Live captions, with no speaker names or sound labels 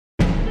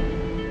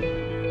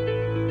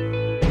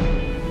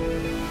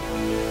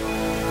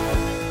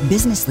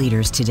Business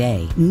leaders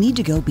today need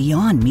to go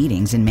beyond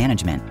meetings and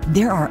management.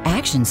 There are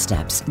action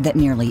steps that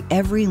nearly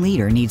every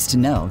leader needs to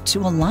know to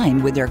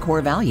align with their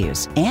core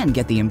values and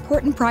get the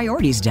important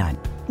priorities done.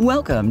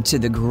 Welcome to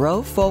the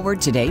Grow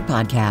Forward Today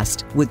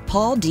podcast with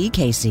Paul D.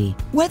 Casey.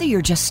 Whether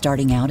you're just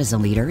starting out as a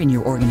leader in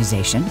your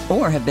organization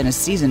or have been a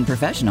seasoned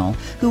professional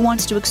who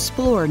wants to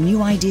explore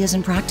new ideas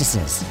and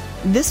practices,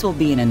 this will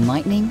be an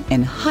enlightening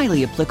and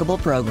highly applicable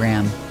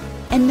program.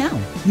 And now,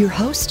 your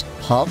host,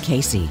 Paul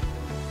Casey.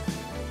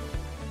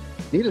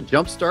 Need a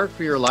jump start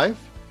for your life?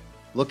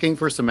 Looking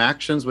for some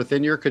actions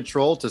within your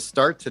control to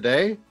start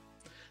today?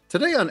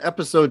 Today on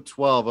episode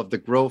 12 of the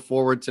Grow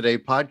Forward Today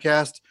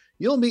podcast,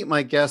 you'll meet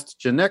my guest,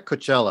 Jeannette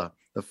Koczela,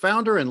 the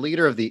founder and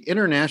leader of the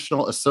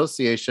International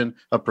Association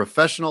of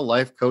Professional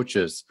Life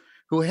Coaches,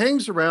 who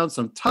hangs around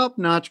some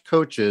top-notch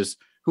coaches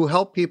who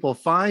help people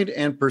find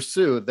and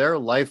pursue their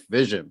life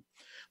vision.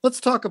 Let's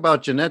talk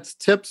about Jeannette's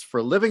tips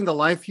for living the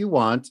life you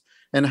want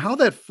and how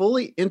that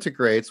fully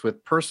integrates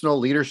with personal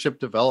leadership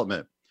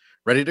development.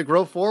 Ready to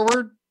grow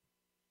forward?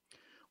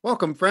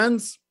 Welcome,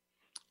 friends.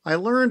 I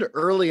learned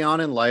early on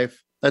in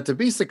life that to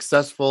be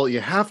successful,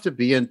 you have to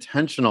be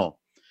intentional.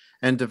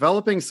 And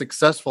developing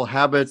successful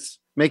habits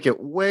make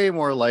it way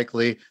more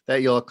likely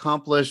that you'll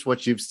accomplish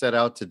what you've set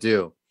out to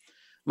do.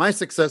 My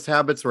success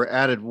habits were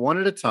added one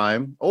at a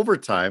time, over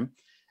time,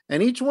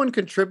 and each one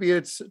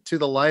contributes to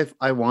the life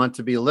I want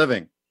to be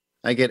living.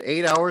 I get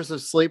 8 hours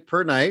of sleep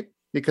per night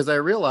because I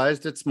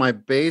realized it's my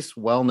base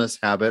wellness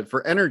habit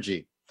for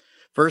energy.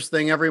 First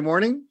thing every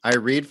morning, I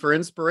read for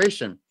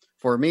inspiration.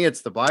 For me,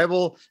 it's the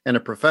Bible and a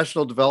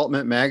professional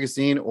development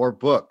magazine or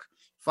book,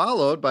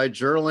 followed by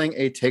journaling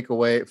a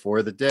takeaway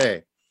for the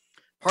day.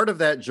 Part of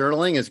that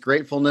journaling is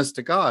gratefulness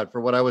to God for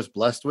what I was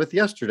blessed with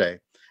yesterday.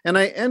 And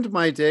I end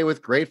my day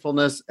with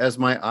gratefulness as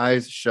my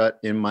eyes shut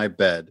in my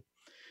bed.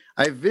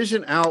 I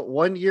vision out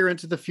 1 year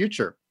into the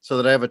future so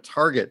that I have a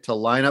target to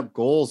line up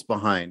goals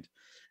behind.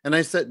 And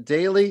I set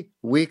daily,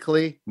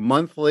 weekly,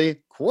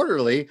 monthly,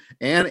 quarterly,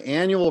 and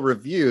annual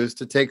reviews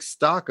to take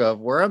stock of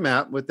where I'm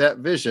at with that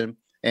vision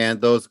and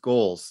those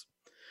goals.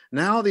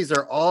 Now, these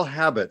are all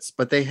habits,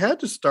 but they had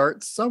to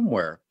start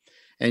somewhere.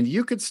 And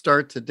you could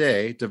start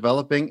today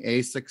developing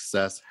a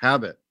success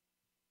habit.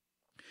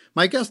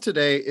 My guest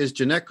today is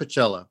Jeannette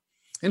Koczela.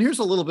 And here's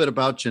a little bit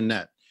about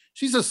Jeannette.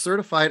 She's a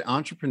certified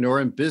entrepreneur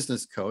and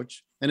business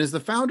coach and is the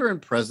founder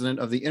and president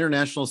of the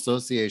International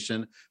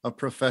Association of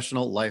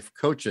Professional Life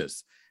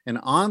Coaches, an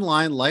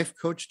online life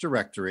coach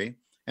directory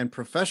and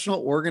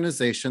professional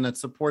organization that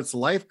supports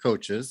life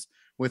coaches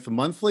with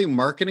monthly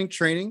marketing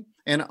training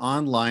and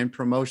online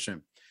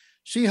promotion.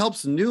 She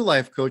helps new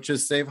life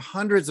coaches save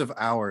hundreds of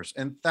hours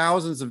and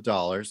thousands of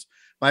dollars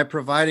by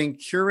providing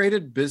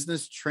curated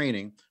business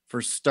training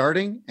for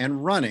starting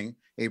and running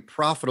a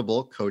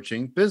profitable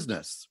coaching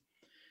business.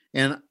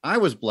 And I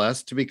was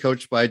blessed to be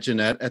coached by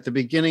Jeannette at the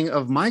beginning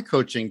of my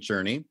coaching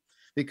journey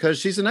because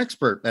she's an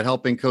expert at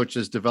helping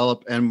coaches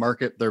develop and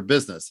market their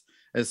business,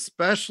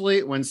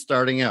 especially when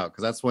starting out,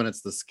 because that's when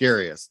it's the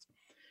scariest.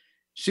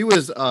 She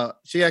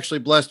actually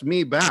blessed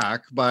me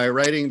back by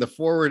writing the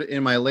foreword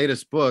in my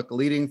latest book,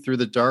 Leading Through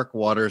the Dark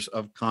Waters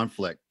of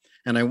Conflict.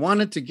 And I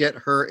wanted to get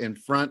her in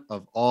front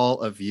of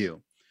all of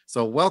you.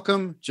 So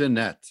welcome,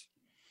 Jeannette.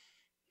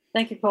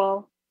 Thank you,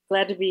 Paul.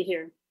 Glad to be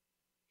here.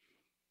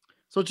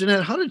 So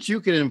Jeannette, how did you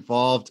get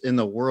involved in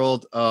the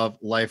world of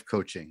life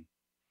coaching?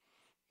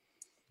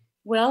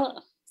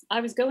 Well, I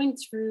was going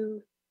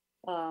through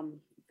a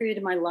period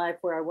of my life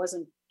where I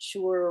wasn't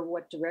sure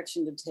what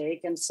direction to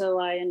take. And so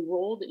I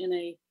enrolled in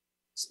a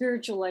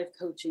spiritual life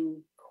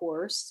coaching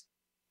course.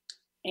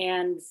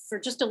 And for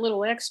just a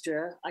little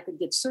extra, I could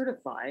get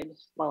certified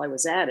while I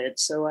was at it.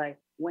 So I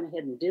went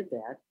ahead and did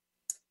that.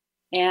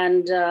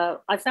 And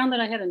I found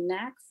that I had a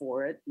knack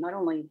for it. Not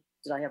only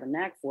did I have a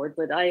knack for it,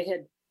 but I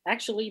had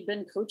actually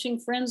been coaching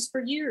friends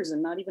for years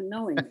and not even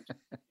knowing it.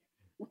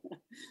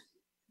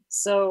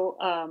 So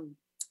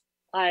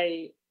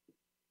I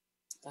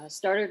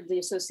started the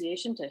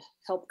association to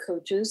help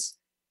coaches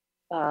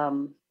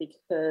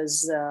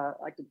because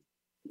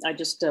I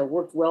just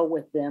worked well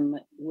with them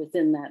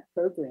within that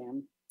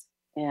program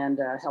and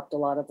helped a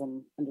lot of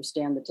them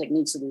understand the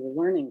techniques that we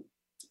were learning.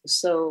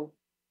 So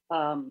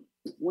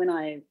when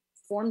I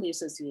formed the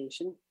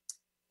association,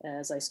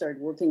 as I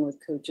started working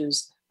with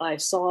coaches, I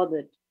saw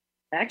that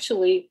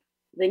actually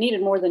they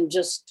needed more than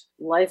just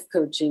life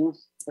coaching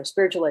or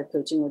spiritual life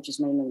coaching, which is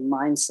mainly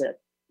mindset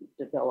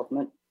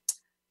development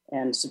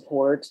and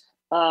support.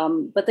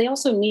 But they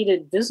also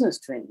needed business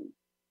training.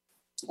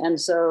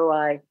 And so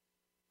I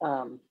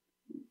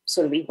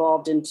sort of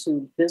evolved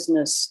into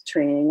business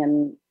training,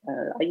 and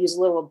I use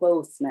a little of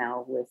both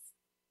now with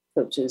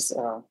coaches.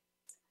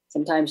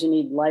 Sometimes you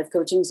need life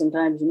coaching,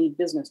 sometimes you need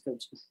business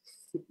coaching.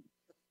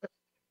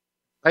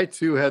 I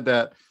too had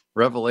that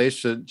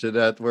revelation,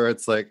 Jeannette, where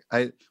it's like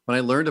when I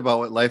learned about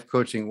what life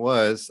coaching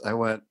was, I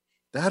went,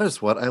 that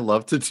is what I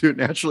love to do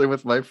naturally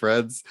with my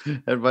friends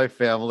and my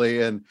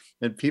family and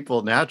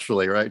people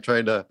naturally, right?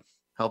 Trying to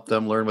help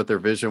them learn what their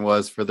vision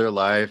was for their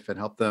life and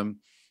help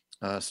them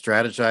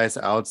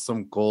strategize out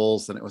some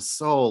goals, and it was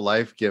so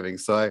life-giving.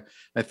 So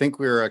I think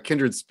we were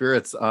kindred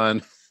spirits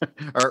on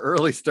our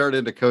early start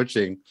into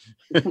coaching.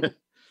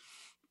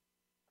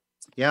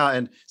 Yeah.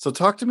 And so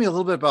talk to me a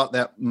little bit about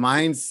that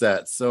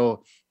mindset.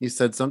 So you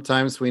said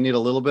sometimes we need a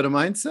little bit of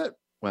mindset.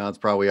 Well, it's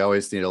probably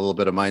always need a little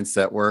bit of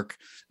mindset work.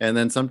 And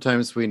then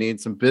sometimes we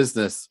need some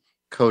business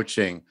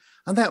coaching.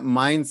 On that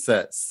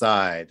mindset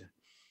side,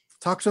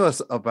 talk to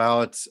us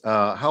about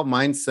how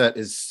mindset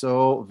is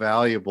so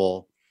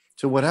valuable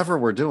to whatever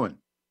we're doing.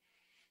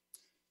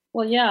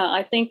 Well, yeah,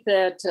 I think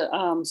that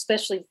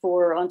especially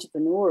for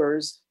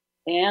entrepreneurs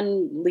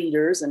and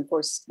leaders, and of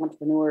course,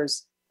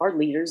 entrepreneurs are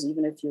leaders.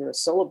 Even if you're a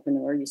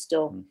solopreneur, you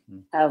still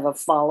have a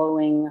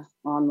following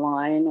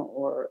online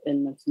or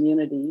in the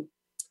community.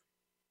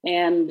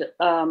 And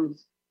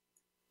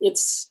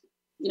it's,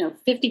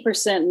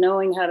 50%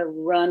 knowing how to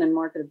run and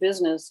market a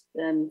business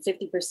and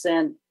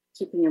 50%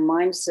 keeping your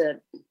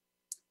mindset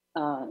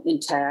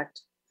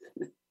intact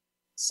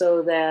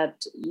so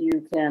that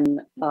you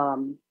can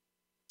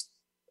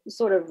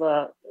sort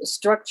of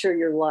structure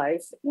your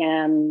life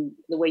and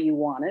the way you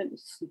want it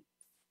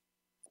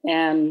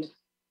and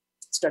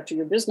structure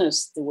your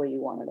business the way you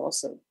want it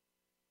also.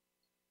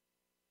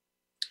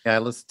 Yeah, I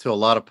listen to a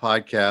lot of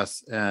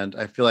podcasts and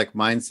I feel like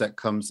mindset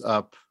comes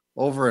up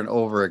over and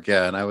over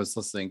again. I was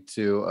listening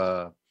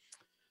to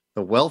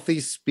the Wealthy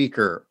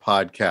Speaker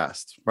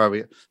podcast.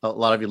 Probably a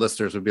lot of you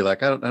listeners would be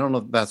like, I don't know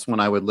if that's one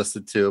I would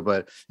listen to,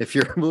 but if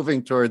you're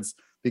moving towards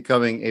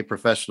becoming a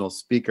professional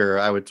speaker,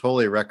 I would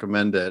totally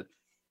recommend it.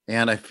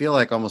 And I feel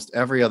like almost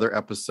every other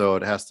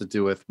episode has to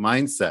do with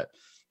mindset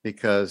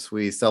because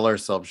we sell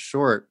ourselves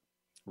short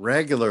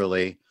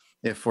regularly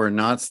if we're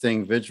not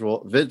staying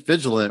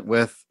vigilant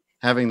with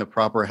having the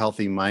proper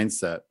healthy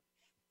mindset.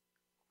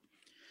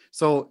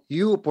 So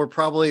you were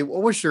probably,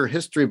 what was your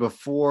history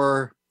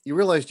before you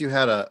realized you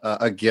had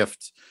a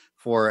gift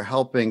for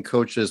helping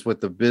coaches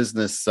with the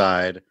business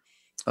side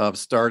of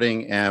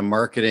starting and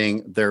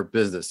marketing their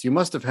business? You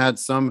must have had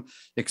some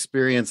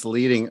experience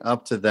leading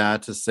up to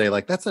that to say,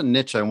 like, that's a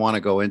niche I want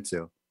to go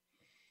into.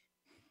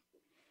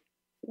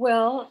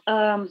 Well,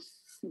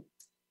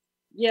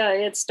 yeah,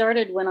 it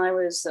started when I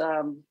was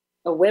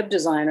a web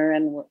designer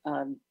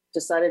and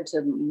decided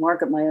to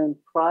market my own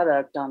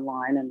product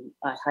online. And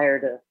I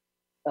hired a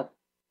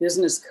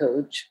business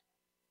coach.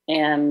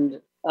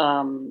 And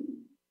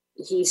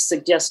he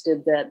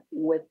suggested that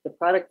with the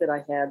product that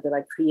I had, that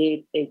I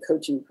create a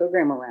coaching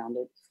program around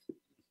it.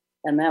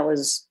 And that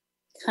was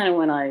kind of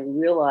when I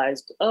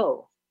realized,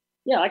 oh,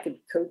 yeah, I could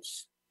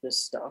coach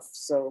this stuff.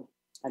 So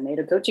I made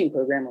a coaching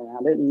program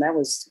around it. And that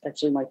was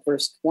actually my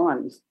first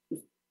one.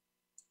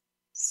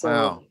 So,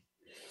 wow.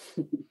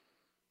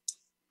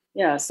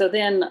 Yeah. So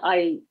then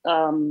I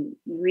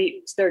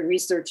started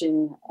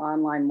researching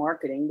online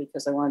marketing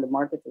because I wanted to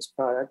market this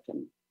product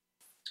and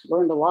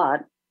learned a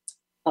lot.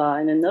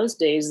 And in those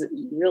days,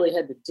 you really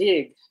had to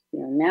dig.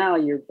 Now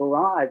you're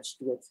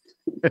barraged with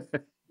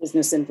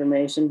business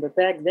information, but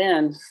back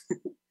then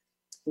it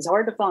was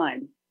hard to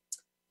find.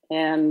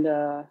 And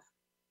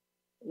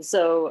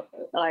so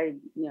I,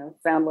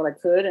 found what I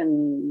could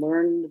and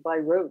learned by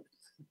rote.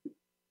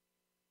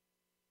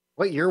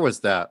 What year was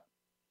that?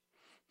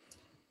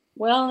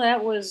 Well,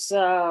 that was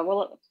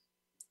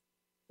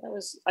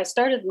I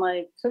started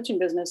my coaching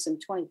business in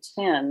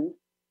 2010.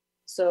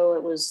 So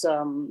it was,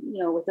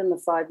 within the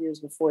 5 years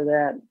before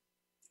that.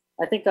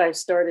 I think I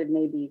started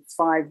maybe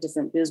 5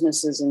 different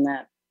businesses in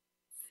that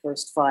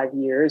first 5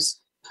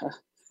 years.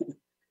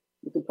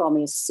 You could call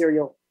me a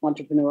serial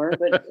entrepreneur,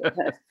 but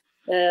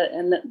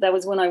and that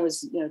was when I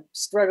was,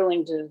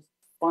 struggling to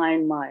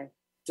find my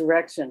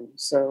direction.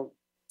 So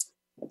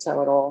that's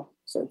how it all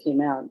sort of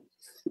came out.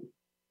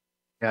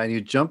 Yeah, and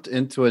you jumped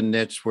into a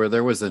niche where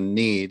there was a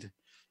need.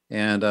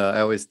 And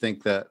I always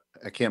think that,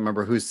 I can't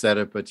remember who said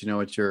it, but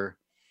it's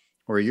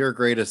where your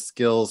greatest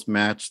skills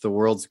match the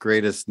world's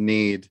greatest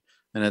need.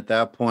 And at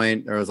that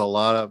point, there was a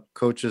lot of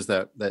coaches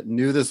that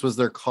knew this was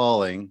their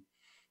calling,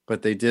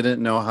 but they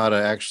didn't know how to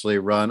actually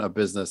run a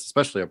business,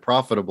 especially a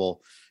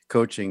profitable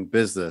coaching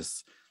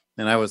business.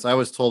 And I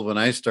was told when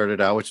I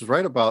started out, which is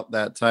right about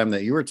that time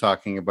that you were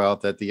talking about,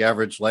 that the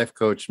average life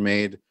coach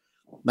made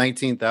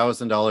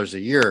 $19,000 a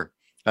year.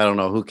 I don't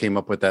know who came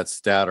up with that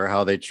stat or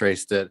how they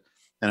traced it.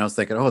 And I was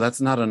thinking, oh,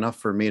 that's not enough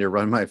for me to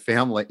run my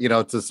family,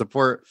 to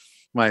support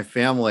my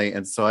family.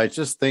 And so I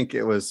just think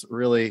it was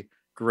really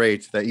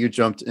great that you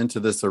jumped into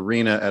this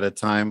arena at a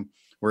time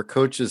where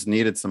coaches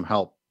needed some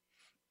help.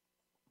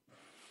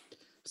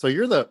 So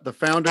you're the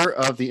founder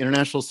of the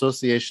International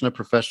Association of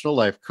Professional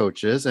Life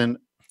Coaches. And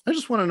I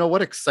just want to know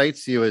what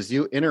excites you as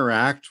you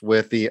interact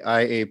with the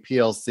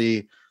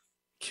IAPLC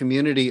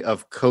community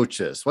of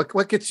coaches.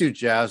 What gets you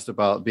jazzed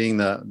about being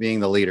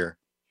the leader?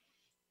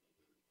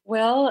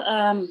 Well,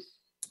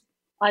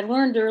 I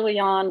learned early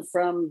on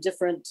from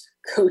different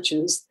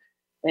coaches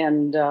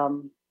and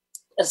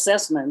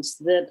assessments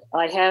that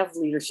I have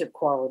leadership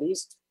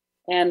qualities.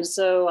 And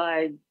so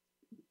I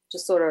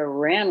just sort of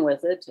ran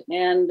with it.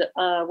 And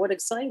what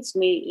excites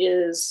me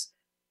is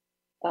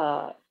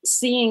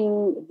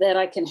seeing that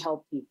I can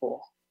help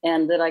people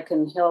and that I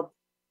can help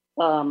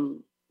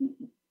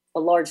a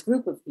large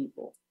group of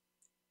people.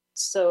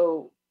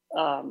 So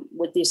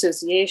with the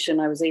association,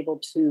 I was able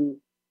to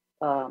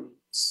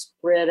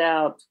spread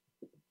out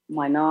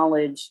my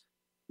knowledge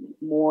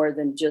more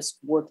than just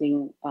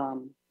working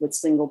with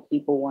single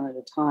people one at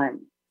a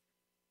time.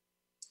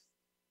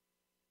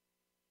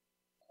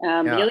 The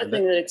other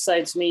thing that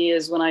excites me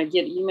is when I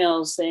get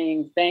emails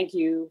saying thank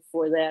you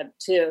for that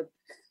tip,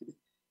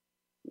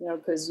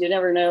 because you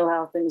never know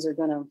how things are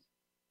going to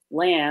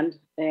land.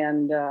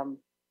 And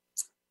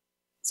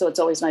so it's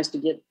always nice to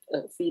get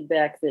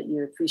feedback that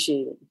you're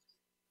appreciated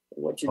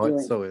for what you're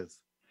doing.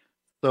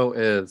 So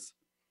is.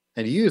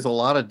 And you use a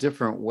lot of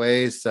different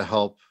ways to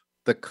help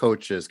the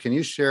coaches. Can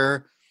you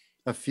share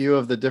a few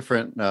of the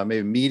different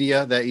maybe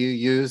media that you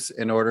use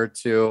in order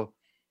to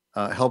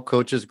help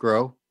coaches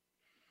grow?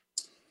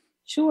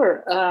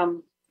 Sure.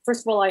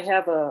 First of all, I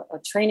have a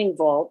training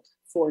vault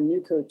for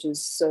new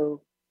coaches.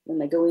 So when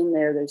they go in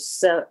there,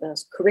 there's a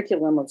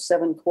curriculum of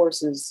 7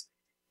 courses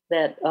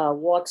that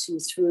walks you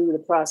through the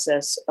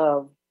process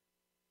of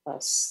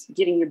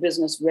getting your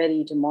business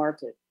ready to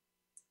market.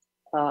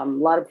 A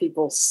lot of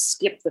people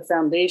skip the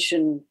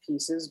foundation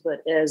pieces,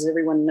 but as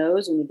everyone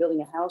knows, when you're building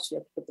a house, you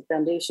have to put the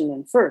foundation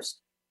in first.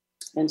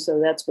 And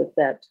so that's what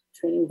that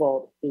training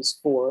vault is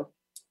for.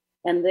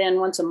 And then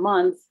once a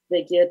month,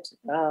 they get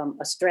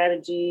a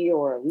strategy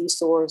or a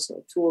resource or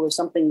a tool or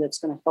something that's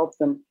going to help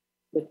them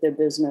with their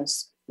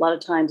business. A lot of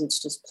times it's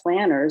just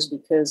planners,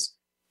 because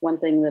one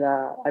thing that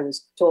I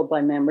was told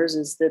by members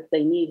is that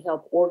they need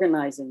help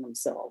organizing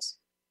themselves.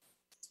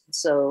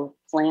 So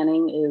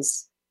planning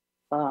is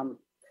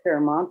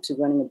paramount to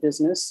running a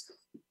business.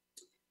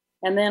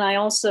 And then I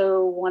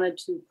also wanted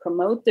to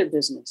promote their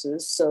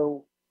businesses.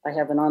 So I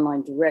have an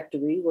online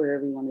directory where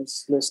everyone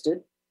is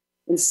listed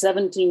in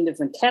 17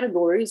 different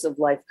categories of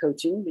life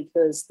coaching,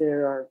 because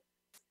there are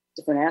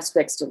different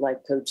aspects to life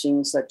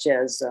coaching, such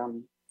as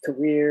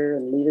career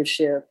and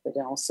leadership, but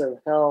also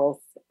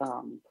health,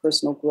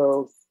 personal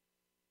growth,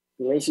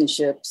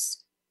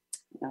 relationships,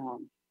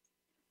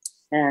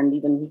 and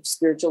even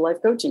spiritual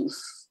life coaching.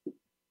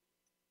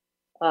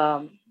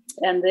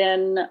 And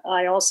then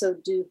I also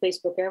do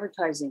Facebook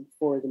advertising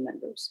for the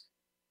members.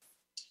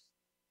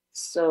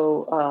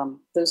 So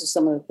those are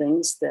some of the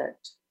things that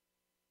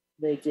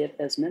they get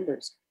as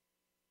members.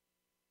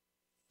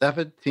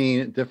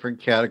 17 different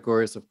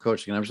categories of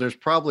coaching. I'm sure there's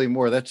probably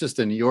more. That's just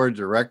in your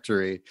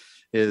directory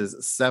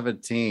is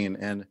 17.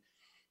 And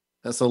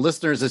so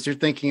listeners, as you're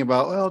thinking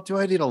about, well, do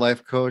I need a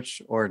life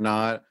coach or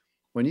not?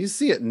 When you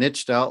see it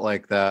niched out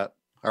like that,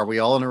 are we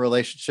all in a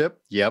relationship?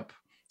 Yep.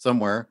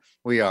 Somewhere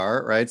we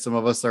are, right? Some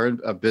of us are in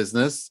a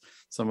business.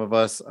 Some of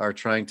us are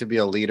trying to be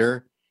a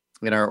leader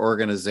in our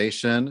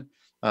organization.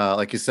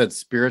 Like you said,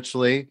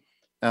 spiritually,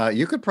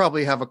 you could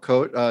probably have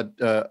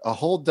a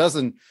whole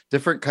dozen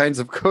different kinds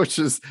of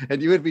coaches,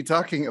 and you would be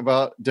talking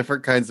about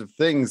different kinds of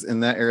things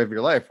in that area of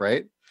your life,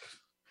 right?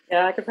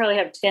 Yeah, I could probably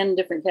have 10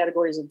 different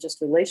categories of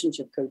just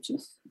relationship coaching.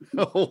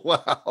 Oh,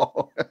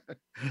 wow.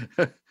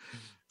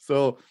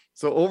 So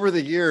over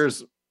the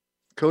years,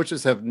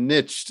 coaches have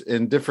niched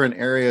in different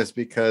areas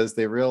because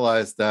they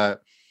realize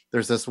that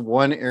there's this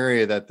one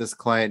area that this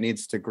client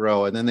needs to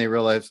grow. And then they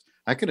realize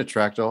I can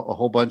attract a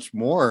whole bunch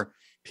more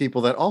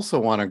people that also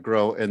want to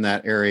grow in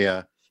that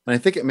area. And I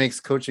think it makes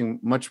coaching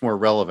much more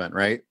relevant,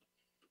 right?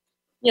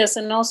 Yes.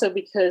 And also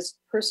because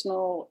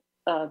personal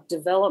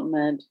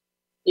development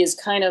is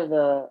kind of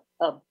a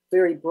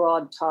very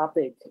broad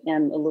topic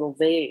and a little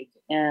vague.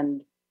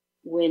 And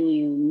when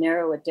you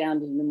narrow it down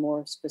to the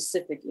more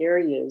specific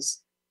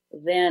areas,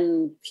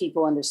 then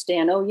people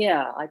understand, oh,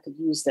 yeah, I could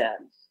use that,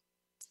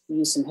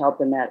 use some help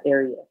in that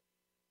area.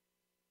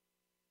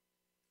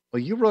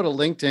 Well, you wrote a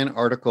LinkedIn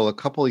article a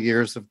couple of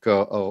years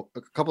ago,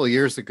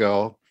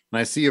 and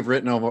I see you've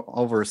written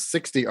over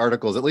 60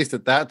 articles, at least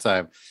at that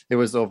time, it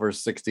was over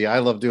 60. I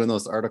love doing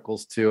those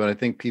articles too. And I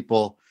think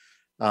people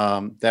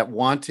that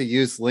want to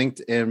use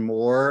LinkedIn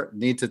more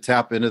need to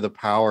tap into the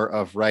power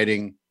of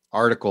writing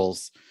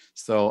articles.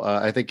 So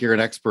I think you're an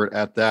expert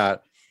at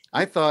that.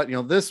 I thought,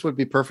 this would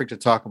be perfect to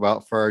talk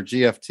about for our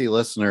GFT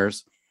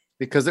listeners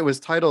because it was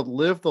titled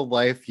Live the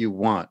Life You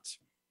Want.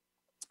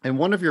 And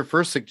one of your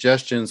first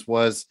suggestions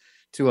was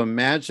to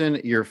imagine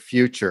your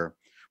future.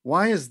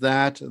 Why is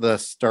that the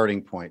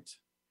starting point?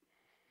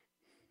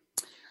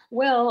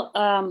 Well,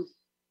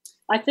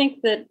 I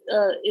think that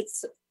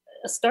it's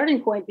a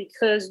starting point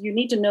because you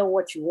need to know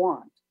what you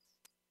want.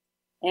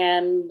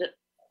 And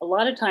a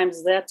lot of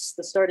times that's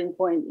the starting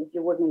point. If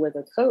you're working with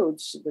a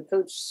coach, the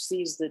coach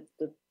sees that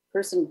the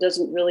person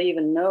doesn't really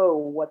even know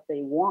what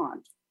they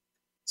want.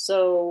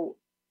 So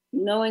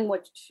knowing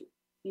what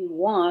you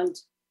want,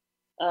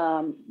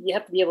 you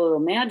have to be able to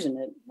imagine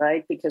it,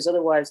 right? Because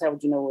otherwise, how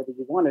would you know whether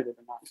you wanted it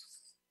or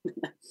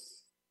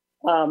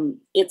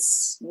not?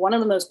 It's one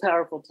of the most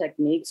powerful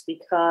techniques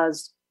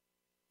because,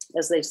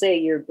 as they say,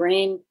 your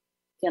brain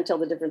can't tell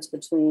the difference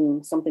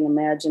between something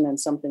imagined and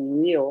something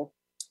real.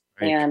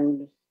 Right.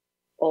 And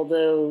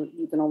although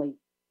you can only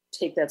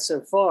take that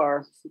so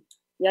far,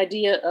 the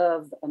idea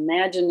of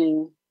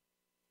imagining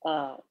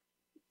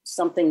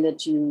something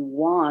that you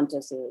want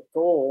as a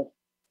goal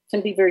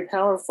can be very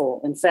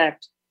powerful. In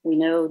fact, we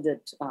know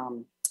that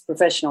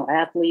professional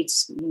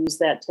athletes use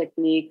that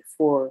technique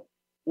for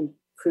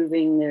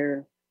improving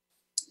their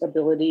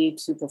ability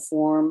to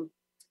perform.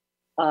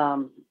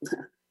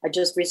 I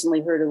just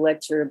recently heard a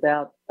lecture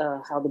about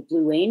how the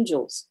Blue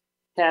Angels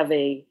have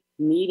a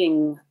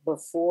meeting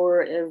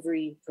before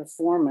every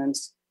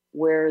performance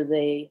where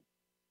the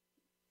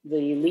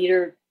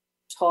leader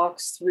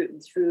talks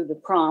through the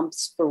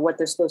prompts for what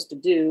they're supposed to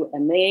do,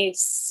 and they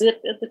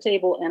sit at the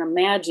table and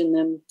imagine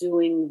them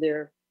doing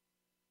their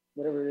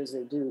whatever it is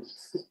they do,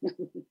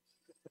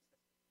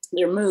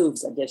 their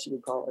moves, I guess you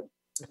would call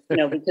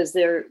it. Because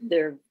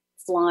they're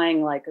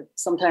flying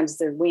sometimes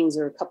their wings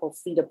are a couple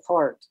feet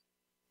apart,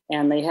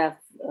 and they have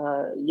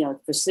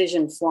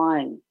precision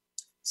flying.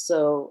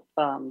 So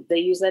they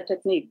use that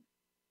technique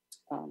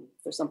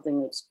for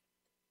something that's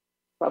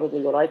probably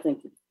what I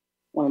think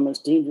one of the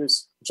most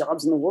dangerous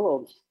jobs in the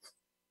world.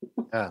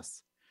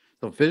 Yes.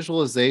 So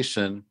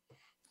visualization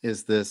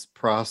is this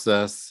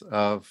process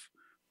of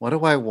what do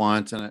I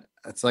want? And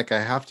it's like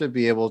I have to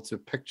be able to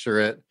picture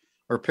it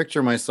or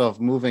picture myself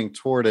moving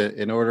toward it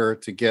in order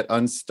to get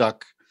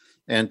unstuck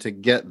and to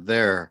get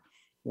there.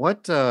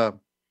 What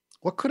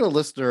could a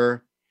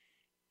listener,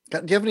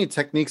 do you have any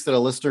techniques that a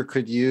listener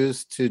could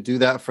use to do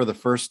that for the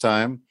first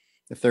time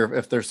if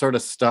they're sort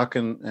of stuck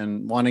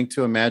and wanting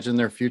to imagine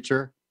their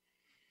future?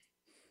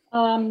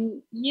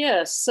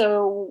 Yes.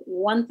 So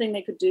one thing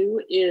they could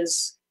do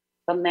is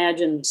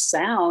imagine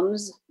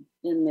sounds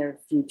in their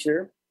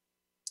future.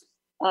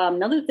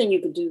 Another thing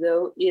you could do,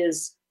 though,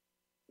 is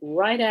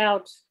write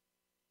out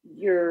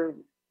your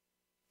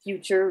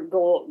future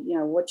goal,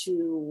 what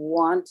you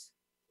want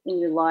in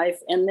your life,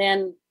 and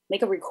then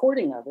make a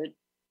recording of it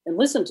and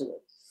listen to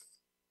it.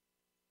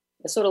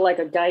 It's sort of like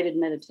a guided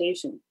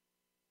meditation.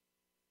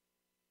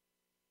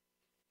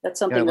 That's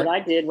something that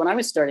I did when I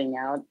was starting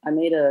out. I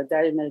made a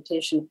guided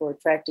meditation for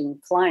attracting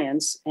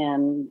clients,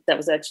 and that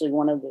was actually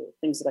one of the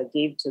things that I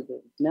gave to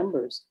the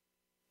members.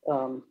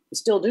 I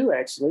still do,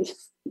 actually.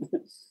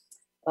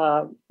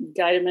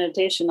 Guided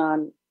meditation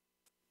on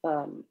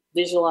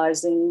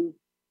visualizing,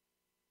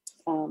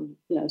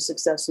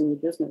 success in your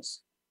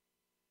business.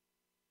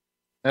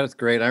 That is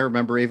great. I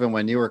remember even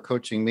when you were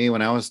coaching me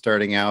when I was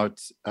starting out,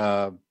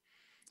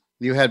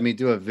 you had me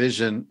do a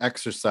vision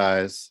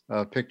exercise,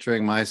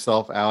 picturing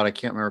myself out. I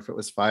can't remember if it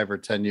was 5 or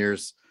 10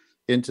 years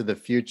into the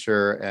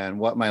future and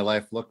what my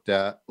life looked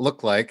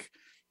like.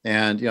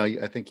 And,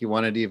 I think you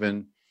wanted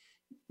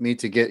me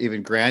to get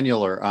even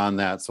granular on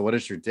that. So what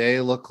does your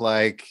day look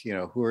like?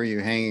 Who are you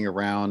hanging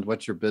around?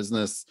 What's your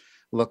business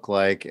look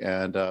like?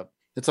 And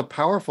it's a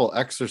powerful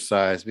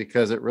exercise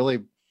because it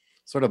really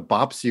sort of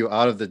bops you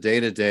out of the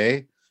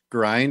day-to-day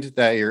grind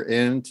that you're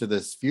in to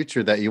this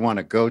future that you want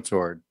to go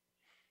toward.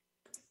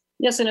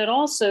 Yes, and it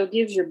also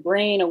gives your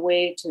brain a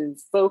way to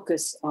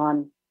focus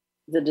on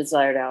the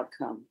desired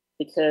outcome.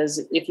 Because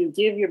if you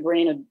give your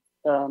brain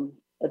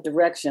a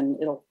direction,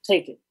 it'll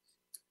take it.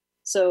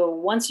 So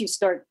once you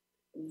start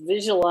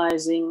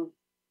visualizing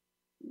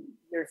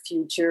your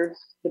future,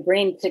 the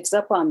brain picks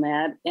up on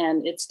that,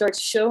 and it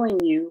starts showing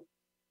you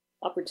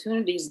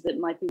opportunities that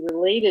might be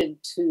related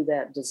to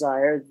that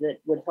desire that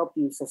would help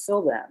you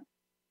fulfill that.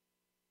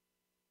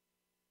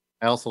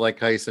 I also like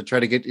how you said try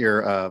to get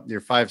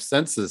your 5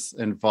 senses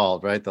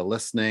involved, right? The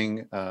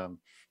listening,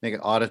 make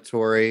it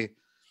auditory.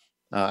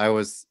 I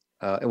was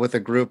with a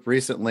group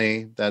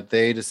recently that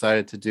they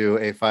decided to do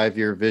a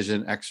 5-year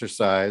vision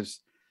exercise,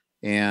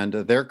 and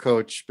their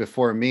coach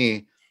before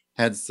me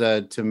had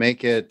said to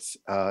make it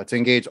to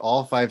engage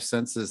all 5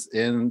 senses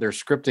in their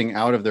scripting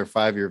out of their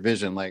 5-year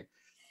vision.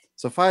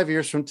 So 5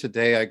 years from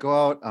today, I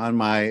go out on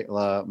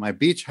my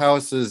beach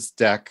house's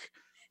deck,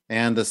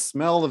 and the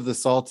smell of the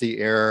salty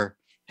air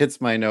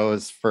hits my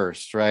nose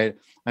first, right?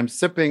 I'm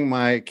sipping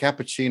my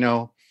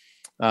cappuccino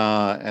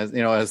as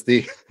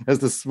the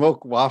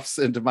smoke wafts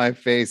into my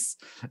face,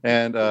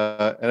 and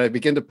I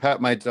begin to pat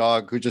my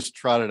dog who just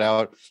trotted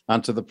out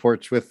onto the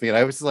porch with me. And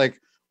I was like,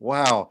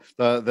 wow,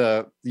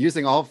 the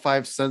using all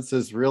 5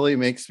 senses really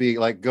makes me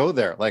go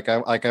there.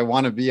 I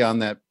want to be on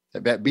that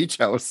beach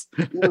house.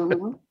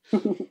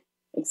 Mm-hmm.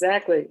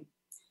 Exactly.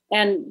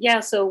 And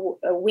so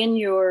when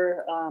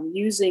you're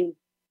using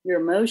your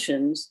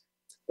emotions,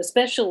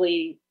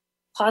 especially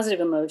positive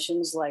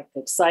emotions like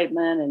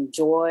excitement and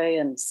joy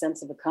and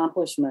sense of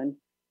accomplishment,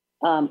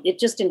 it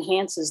just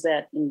enhances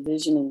that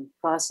envisioning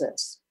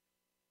process.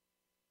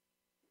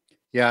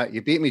 Yeah,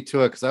 you beat me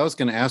to it because I was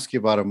going to ask you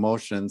about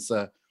emotions.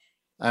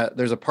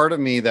 There's a part of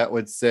me that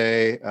would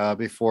say,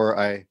 before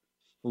I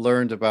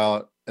learned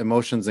about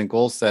emotions and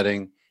goal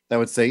setting, that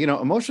would say,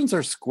 emotions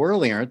are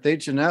squirrely, aren't they,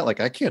 Jeannette?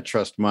 I can't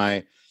trust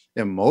my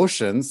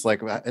emotions.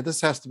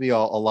 This has to be a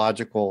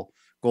logical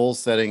goal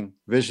setting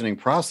visioning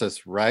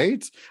process,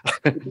 right?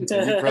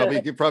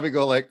 you probably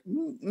go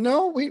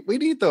no, we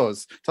need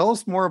those. Tell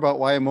us more about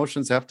why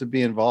emotions have to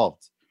be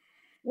involved.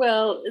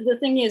 Well, the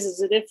thing is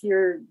that if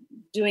you're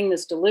doing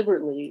this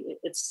deliberately,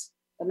 it's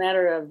a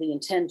matter of the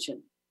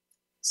intention.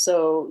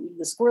 So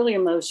the squirrely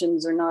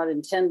emotions are not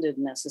intended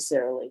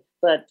necessarily,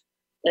 but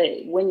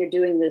when you're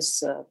doing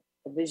this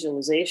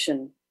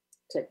visualization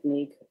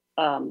technique,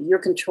 you're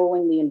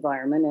controlling the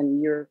environment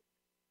and you're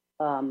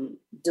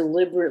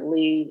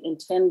deliberately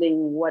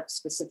intending what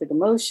specific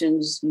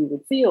emotions you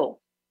would feel.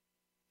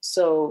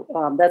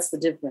 So that's the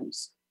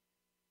difference.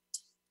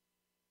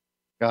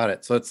 Got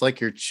it. So it's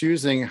like you're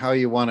choosing how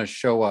you want to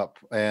show up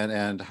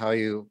and how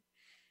you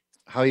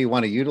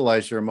want to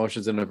utilize your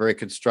emotions in a very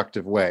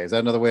constructive way. Is that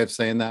another way of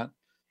saying that?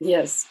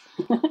 Yes.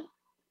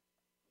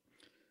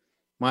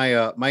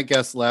 My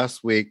guest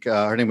last week,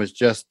 her name was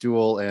Jess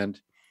Duell, and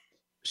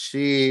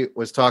she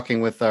was talking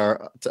with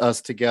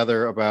us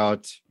together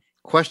about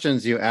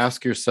questions you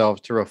ask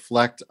yourself to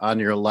reflect on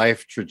your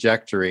life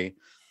trajectory.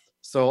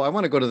 So I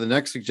want to go to the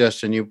next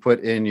suggestion you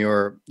put in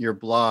your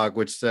blog,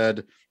 which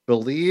said,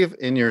 believe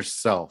in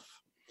yourself.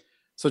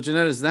 So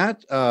Jeannette, is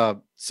that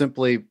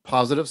simply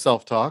positive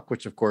self-talk,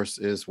 which of course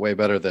is way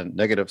better than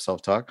negative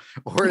self-talk,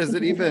 or is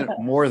it even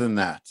more than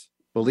that?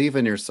 Believe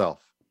in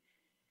yourself.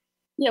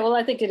 Yeah, well,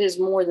 I think it is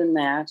more than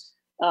that.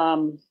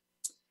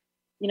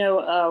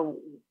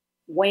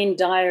 Wayne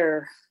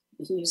Dyer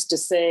used to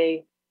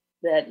say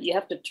that you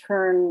have to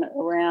turn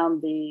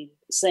around the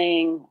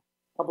saying,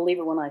 I'll believe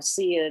it when I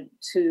see it,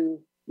 to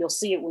you'll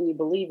see it when you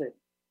believe it.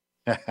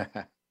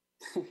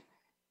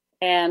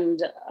 And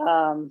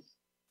the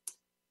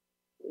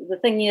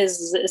thing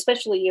is,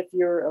 especially if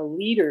you're a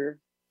leader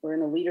or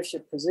in a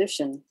leadership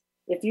position,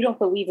 if you don't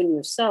believe in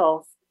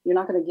yourself, you're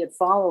not going to get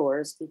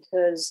followers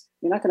because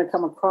you're not going to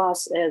come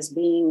across as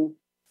being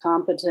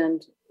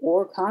competent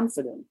or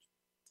confident.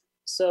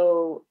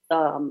 So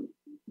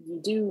you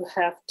do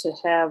have to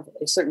have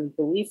a certain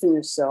belief in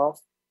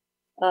yourself.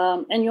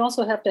 And you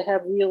also have to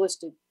have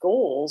realistic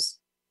goals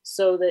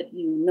so that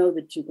you know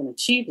that you can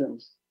achieve them.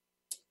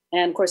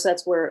 And of course,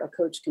 that's where a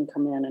coach can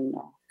come in and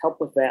help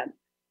with that.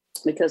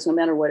 Because no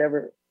matter what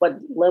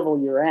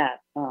level you're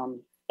at,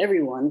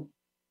 everyone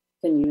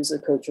can use a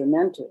coach or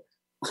mentor.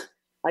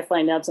 I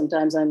find out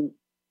sometimes I'm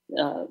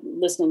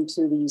listening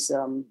to these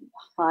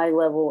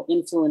high-level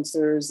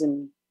influencers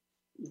in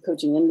the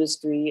coaching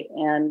industry,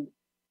 and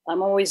at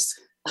least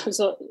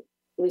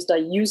I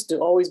used to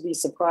always be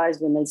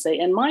surprised when they say,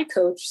 and my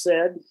coach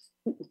said,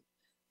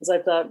 because I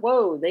thought,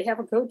 whoa, they have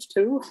a coach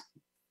too?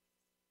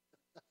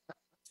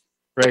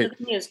 Right.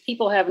 The thing is,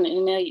 people have an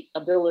innate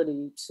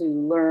ability to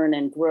learn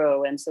and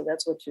grow, and so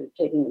that's what you're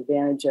taking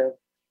advantage of.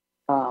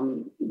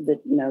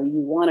 That you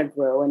want to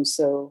grow, and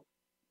so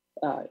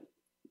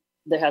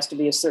there has to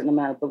be a certain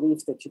amount of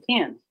belief that you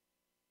can.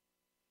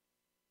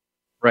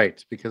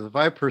 Right, because if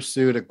I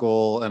pursued a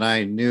goal and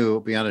I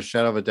knew beyond a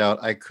shadow of a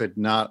doubt I could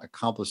not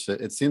accomplish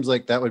it, it seems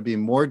like that would be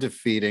more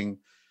defeating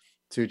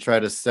to try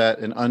to set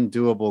an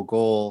undoable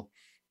goal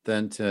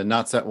than to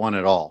not set one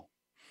at all.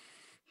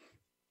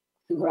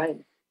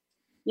 Right.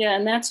 Yeah,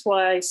 and that's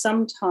why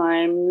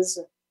sometimes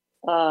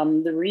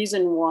the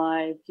reason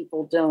why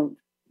people don't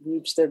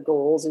reach their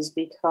goals is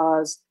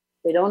because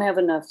they don't have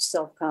enough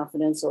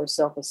self-confidence or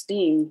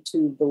self-esteem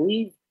to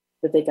believe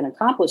that they can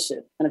accomplish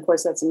it. And of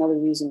course, that's another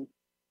reason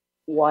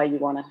why you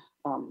want to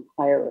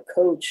hire a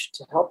coach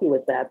to help you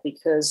with that.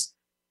 Because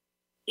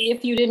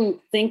if you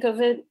didn't think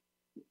of it,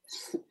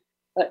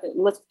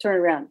 let's turn it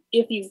around.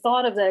 If you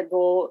thought of that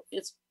goal,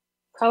 it's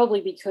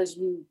probably because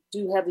you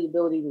do have the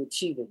ability to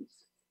achieve it.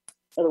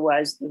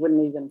 Otherwise, it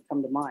wouldn't even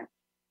come to mind.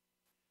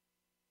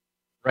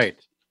 Right.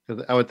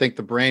 Because I would think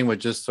the brain would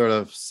just sort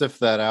of sift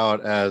that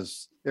out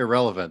as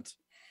irrelevant.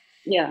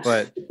 Yeah.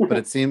 But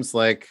it seems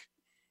like,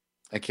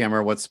 I can't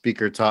remember what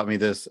speaker taught me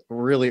this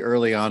really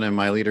early on in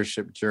my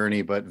leadership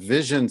journey, but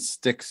vision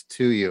sticks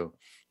to you.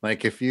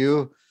 Like if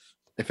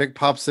it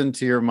pops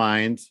into your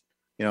mind,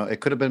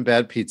 it could have been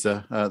bad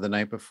pizza the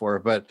night before,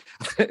 but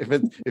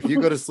if you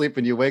go to sleep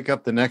and you wake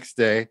up the next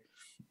day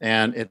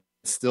and it's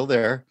still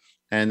there,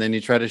 and then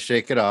you try to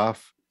shake it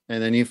off,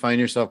 and then you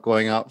find yourself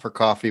going out for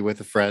coffee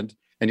with a friend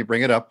and you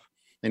bring it up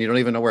and you don't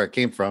even know where it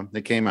came from.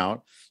 It came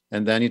out.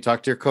 And then you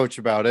talk to your coach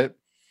about it.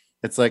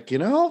 It's like,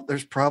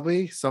 there's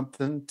probably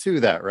something to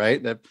that,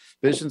 right? That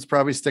vision's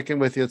probably sticking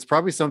with you. It's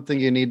probably something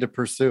you need to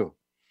pursue.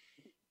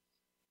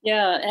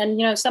 Yeah.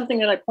 And, something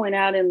that I point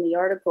out in the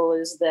article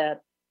is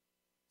that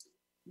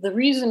the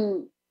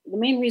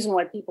main reason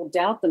why people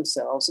doubt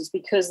themselves is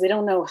because they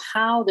don't know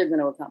how they're going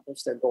to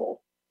accomplish their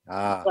goal.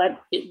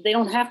 But they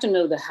don't have to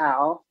know the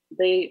how.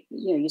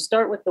 You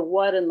start with the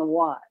what and the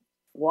why.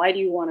 Why do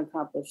you want to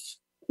accomplish?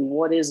 And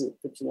what is it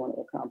that you want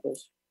to accomplish?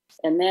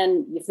 And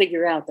then you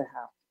figure out the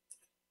how.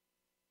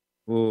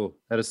 Ooh,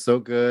 that is so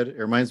good. It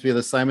reminds me of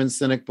the Simon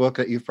Sinek book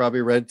that you've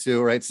probably read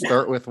too, right?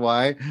 Start with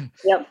why.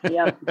 Yep.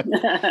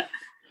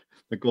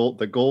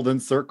 The golden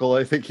circle,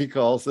 I think he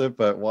calls it,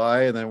 but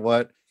why and then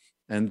what,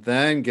 and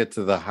then get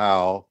to the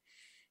how.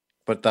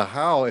 But the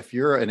how, if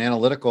you're an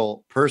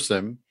analytical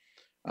person,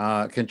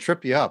 can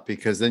trip you up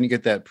because then you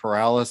get that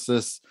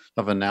paralysis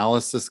of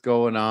analysis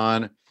going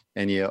on,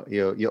 and you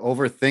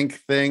overthink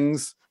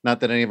things. Not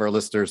that any of our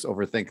listeners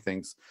overthink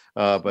things,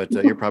 but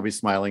you're probably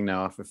smiling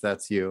now if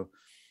that's you.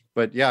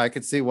 But yeah, I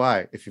could see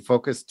why. If you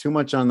focus too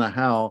much on the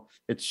how,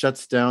 it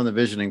shuts down the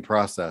visioning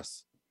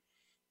process.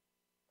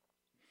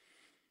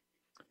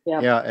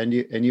 Yeah, and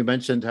you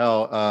mentioned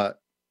how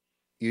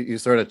you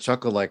sort of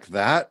chuckle like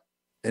that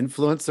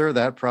influencer,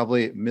 that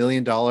probably $1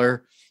 million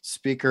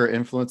speaker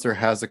influencer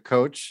has a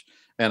coach.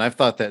 And I've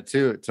thought that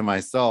too to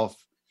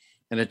myself.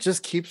 And it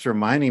just keeps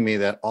reminding me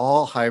that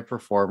all high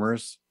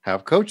performers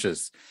have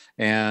coaches.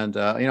 And,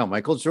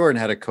 Michael Jordan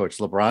had a coach.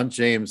 LeBron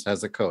James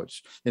has a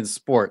coach in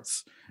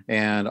sports.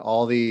 And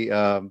all the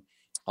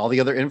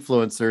other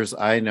influencers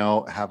I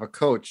know have a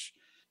coach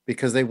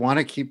because they want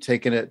to keep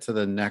taking it to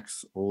the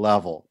next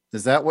level.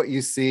 Is that what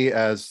you see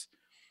as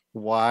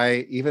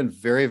why even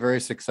very, very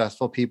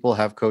successful people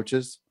have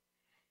coaches?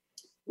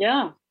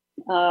 Yeah,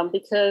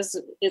 because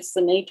it's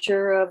the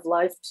nature of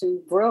life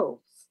to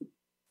grow.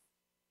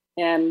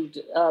 And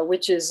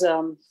which is,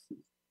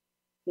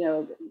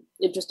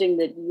 interesting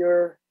that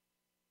your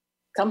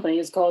company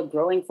is called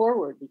Growing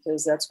Forward,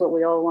 because that's what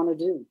we all want to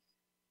do.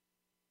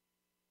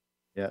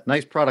 Yeah,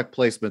 nice product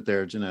placement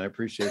there, Jeannette. I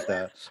appreciate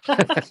that.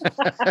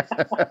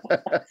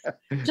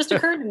 Just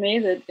occurred to me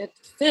that it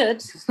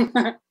fits.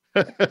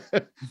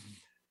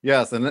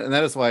 Yes, and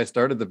that is why I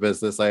started the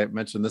business. I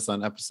mentioned this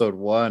on episode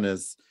 1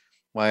 is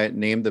why I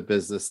named the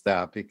business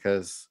that,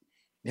 because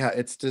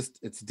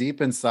it's deep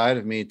inside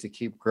of me to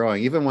keep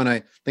growing. Even when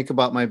I think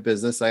about my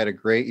business, I had a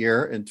great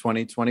year in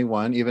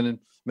 2021, even in the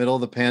middle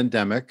of the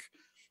pandemic.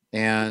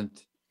 And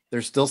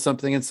there's still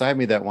something inside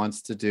me that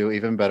wants to do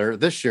even better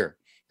this year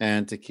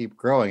and to keep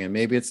growing. And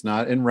maybe it's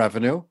not in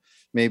revenue.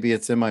 Maybe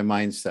it's in my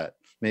mindset.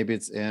 Maybe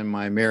it's in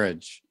my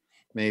marriage.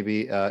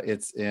 Maybe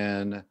it's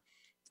in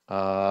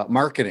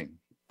marketing.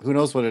 Who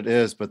knows what it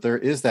is, but there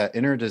is that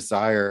inner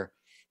desire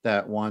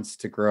that wants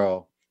to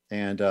grow.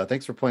 And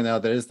thanks for pointing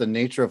out that is the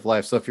nature of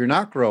life. So if you're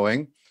not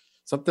growing,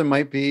 something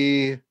might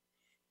be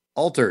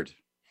altered,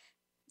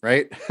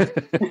 right?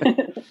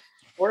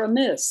 Or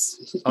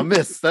amiss.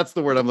 Amiss. That's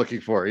the word I'm looking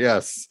for.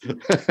 Yes.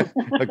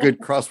 A good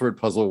crossword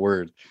puzzle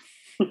word.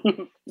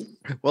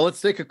 Well, let's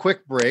take a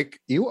quick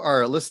break. You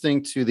are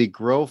listening to the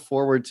Grow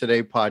Forward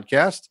Today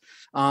podcast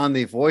on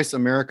the Voice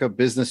America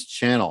Business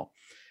Channel.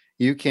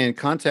 You can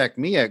contact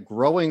me at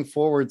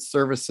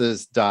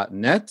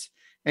growingforwardservices.net.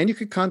 And you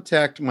can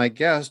contact my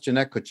guest,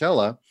 Jeannette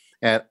Koczela,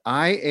 at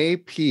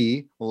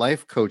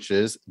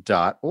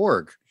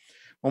iaplifecoaches.org.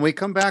 When we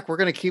come back, we're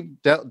going to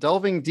keep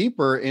delving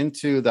deeper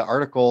into the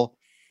article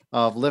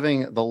of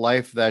Living the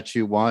Life That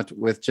You Want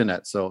with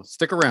Jeannette. So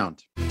stick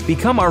around.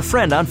 Become our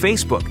friend on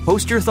Facebook.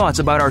 Post your thoughts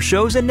about our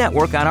shows and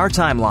network on our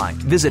timeline.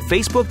 Visit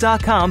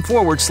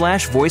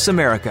facebook.com/Voice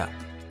America.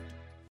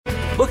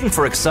 Looking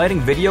for exciting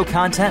video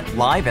content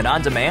live and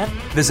on demand?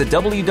 Visit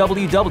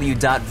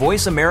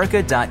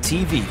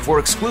www.voiceamerica.tv for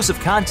exclusive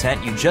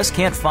content you just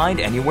can't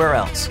find anywhere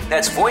else.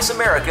 That's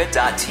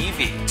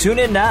voiceamerica.tv. Tune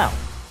in now.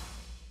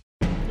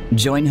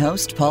 Join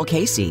host Paul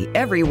Casey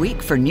every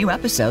week for new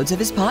episodes of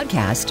his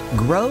podcast,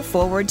 Grow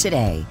Forward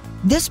Today.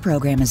 This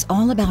program is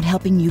all about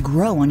helping you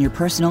grow on your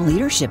personal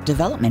leadership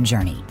development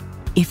journey.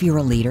 If you're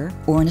a leader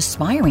or an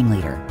aspiring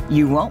leader,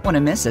 you won't want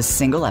to miss a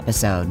single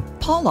episode.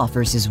 Paul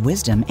offers his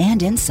wisdom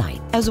and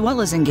insight, as well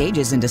as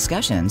engages in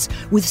discussions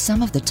with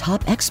some of the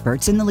top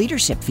experts in the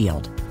leadership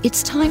field.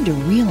 It's time to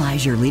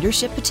realize your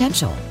leadership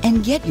potential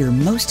and get your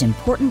most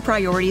important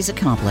priorities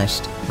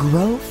accomplished.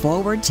 Grow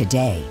Forward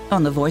Today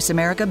on the Voice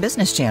America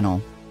Business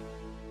Channel.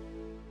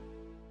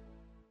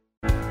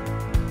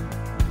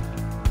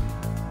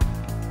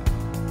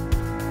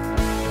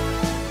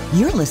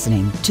 You're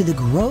listening to the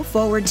Grow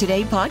Forward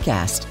Today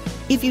podcast.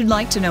 If you'd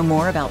like to know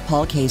more about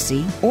Paul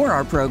Casey or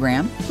our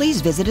program, please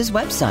visit his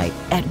website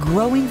at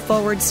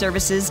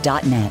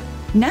growingforwardservices.net.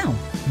 Now,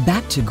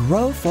 back to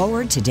Grow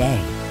Forward Today.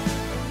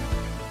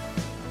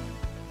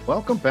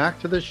 Welcome back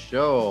to the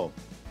show.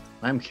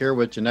 I'm here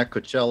with Jeannette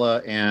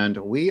Koczela, and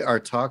we are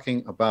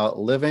talking about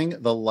living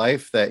the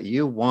life that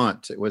you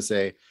want. It was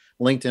a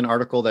LinkedIn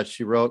article that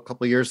she wrote a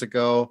couple of years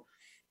ago,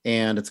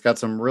 and it's got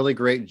some really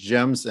great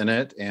gems in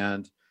it.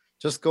 And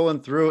just going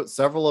through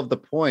several of the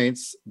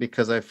points,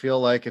 because I feel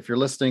like if you're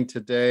listening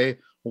today,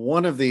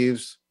 one of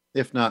these,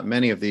 if not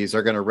many of these,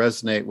 are going to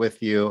resonate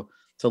with you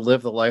to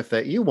live the life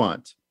that you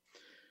want.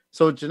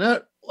 So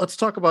Jeannette, let's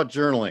talk about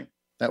journaling.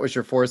 That was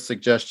your fourth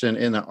suggestion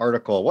in the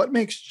article. What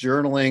makes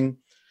journaling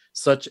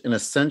such an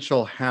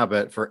essential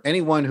habit for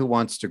anyone who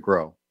wants to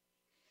grow?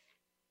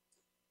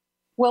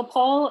 Well,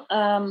 Paul,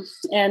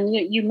 and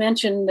you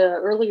mentioned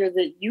earlier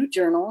that you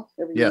journal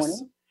every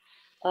morning.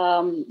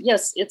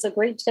 Yes, it's a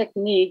great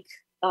technique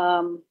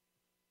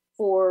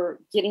for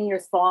getting your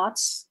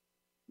thoughts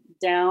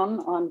down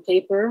on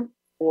paper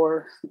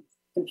or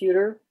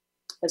computer,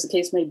 as the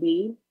case may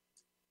be.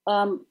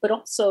 But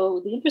also,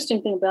 the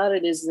interesting thing about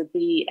it is that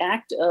the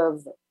act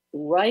of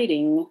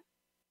writing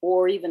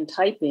or even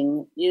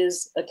typing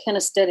is a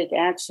kinesthetic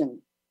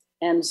action.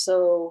 And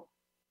so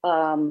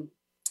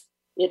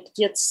it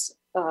gets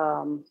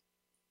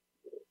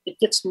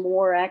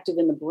more active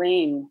in the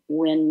brain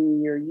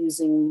when you're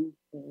using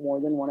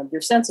more than one of your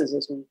senses,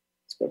 as we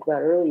spoke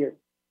about earlier.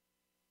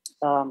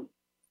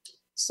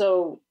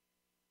 So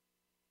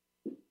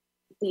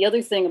the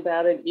other thing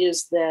about it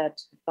is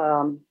that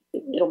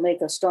it'll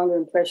make a stronger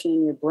impression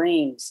in your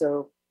brain.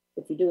 So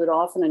if you do it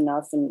often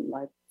enough, and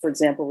like, for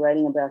example,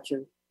 writing about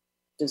your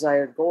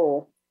desired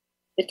goal,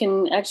 it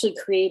can actually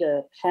create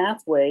a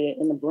pathway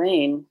in the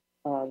brain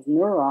of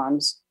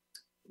neurons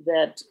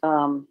that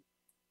are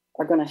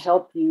going to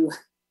help you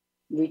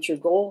reach your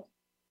goal,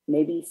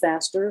 maybe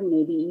faster,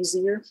 maybe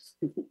easier.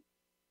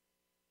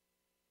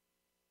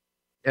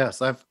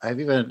 Yes, I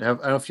don't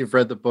know if you've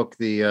read the book,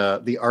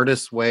 The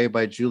Artist's Way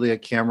by Julia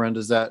Cameron.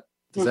 Does that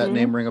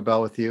name ring a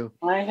bell with you?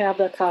 I have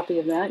a copy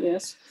of that,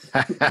 yes.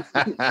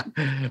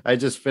 I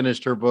just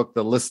finished her book,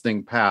 The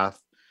Listening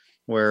Path,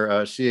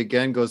 where she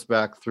again goes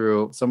back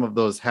through some of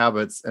those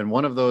habits. And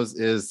one of those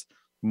is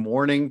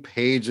morning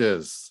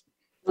pages.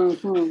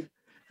 Mm-hmm.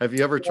 Have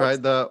you ever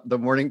tried the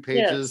morning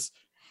pages?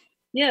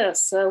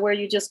 Yes, where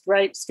you just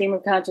write stream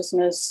of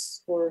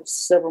consciousness for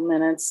several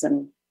minutes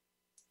and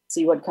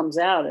see what comes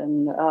out.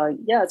 And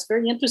it's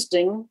very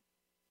interesting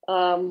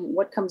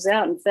what comes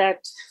out. In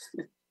fact,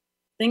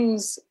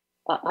 things,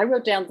 I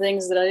wrote down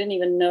things that I didn't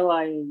even know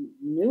I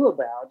knew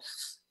about.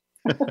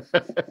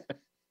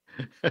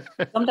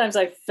 Sometimes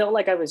I felt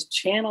like I was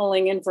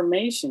channeling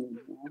information.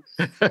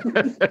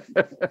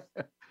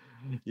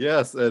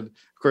 Yes. And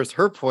of course,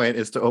 her point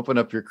is to open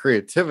up your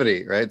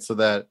creativity, right? So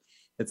that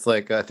it's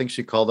like, I think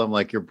she called them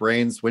like your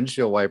brain's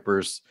windshield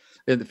wipers.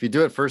 And if you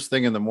do it first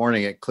thing in the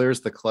morning, it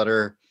clears the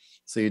clutter.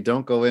 So you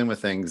don't go in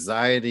with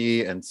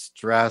anxiety and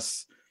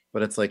stress,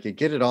 but it's like you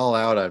get it all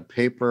out on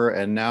paper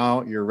and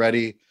now you're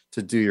ready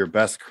to do your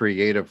best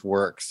creative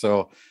work.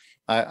 So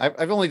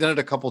I've only done it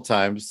a couple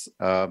times,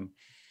 but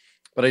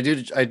I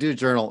do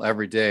journal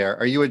every day.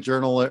 Are you a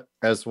journaler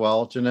as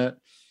well, Jeannette?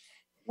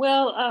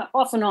 Well,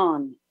 off and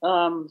on.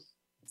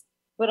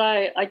 But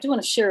I do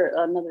want to share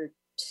another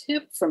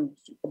tip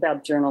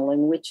about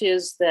journaling, which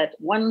is that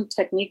one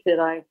technique that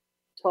I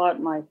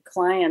taught my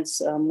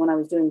clients when I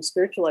was doing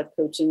spiritual life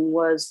coaching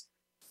was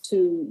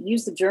to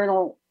use the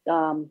journal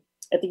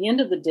at the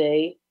end of the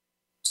day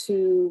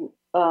to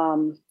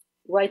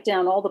write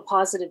down all the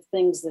positive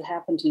things that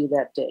happened to you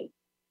that day.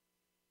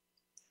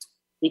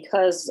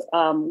 Because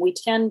we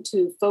tend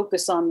to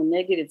focus on the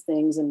negative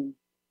things and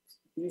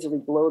usually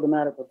blow them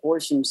out of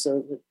proportion.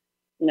 So that,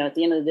 at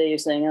the end of the day, you're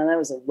saying, oh, that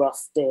was a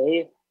rough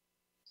day,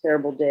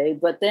 terrible day.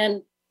 But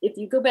then if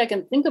you go back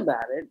and think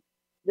about it,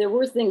 there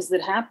were things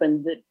that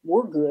happened that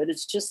were good.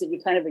 It's just that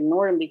you kind of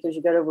ignored them because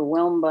you got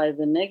overwhelmed by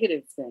the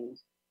negative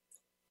things.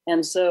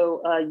 And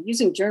so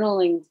using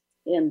journaling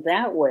in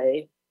that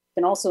way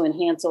can also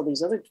enhance all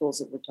these other tools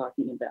that we're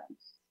talking about.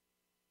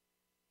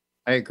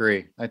 I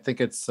agree. I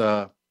think it's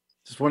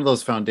just one of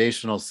those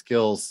foundational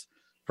skills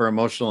for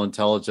emotional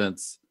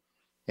intelligence.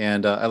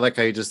 And I like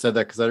how you just said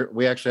that, because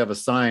we actually have a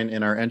sign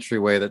in our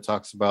entryway that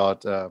talks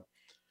about,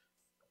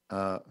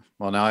 now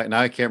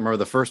I can't remember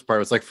the first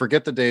part. It's like,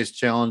 forget the day's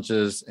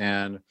challenges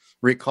and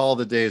recall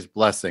the day's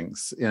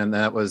blessings. And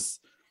that's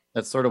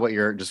sort of what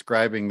you're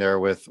describing there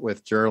with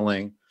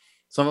journaling.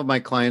 Some of my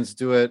clients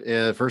do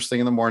it first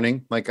thing in the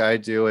morning, like I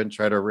do, and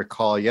try to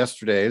recall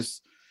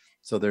yesterday's.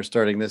 So they're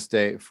starting this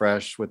day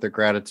fresh with the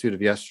gratitude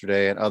of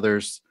yesterday, and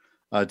others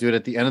do it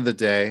at the end of the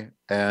day.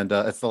 And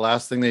it's the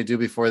last thing they do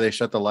before they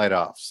shut the light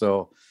off.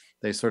 So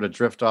they sort of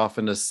drift off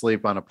into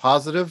sleep on a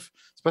positive,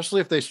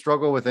 especially if they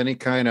struggle with any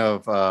kind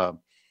of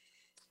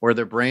where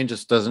their brain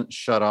just doesn't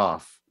shut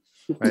off.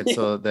 Right.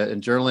 So that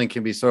journaling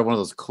can be sort of one of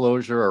those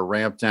closure or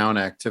ramp down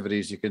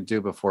activities you can do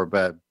before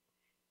bed.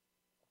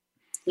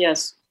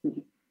 Yes.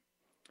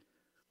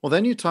 Well,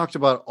 then you talked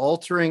about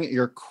altering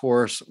your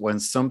course when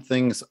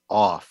something's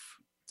off.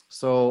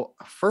 So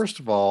first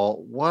of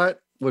all, what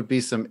would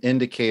be some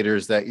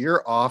indicators that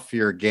you're off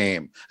your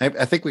game?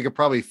 I think we could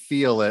probably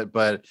feel it,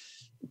 but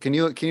can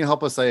you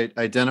help us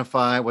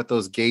identify what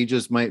those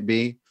gauges might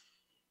be?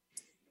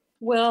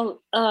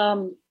 Well,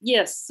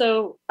 yes.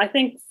 So I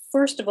think,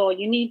 first of all,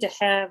 you need to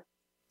have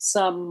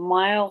some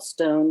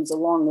milestones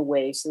along the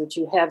way so that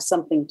you have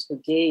something to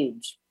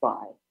gauge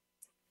by.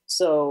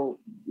 So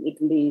it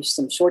can be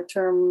some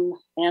short-term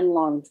and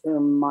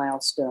long-term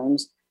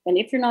milestones. And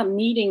if you're not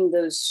meeting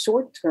those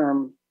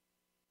short-term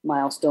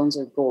milestones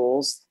or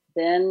goals,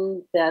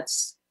 then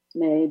that's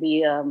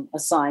maybe a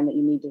sign that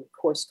you need to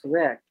course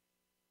correct.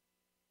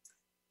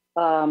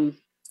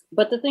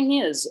 But the thing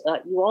is,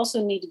 you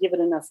also need to give it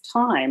enough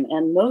time.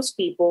 And most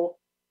people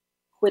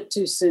quit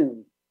too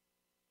soon,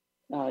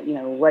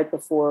 right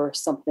before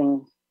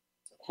something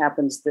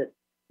happens that,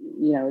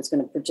 is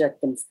going to project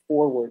them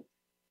forward.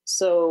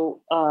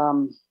 So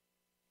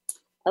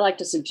I like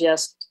to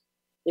suggest,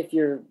 if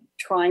you're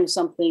trying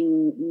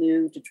something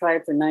new, to try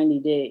it for 90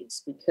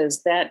 days,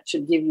 because that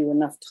should give you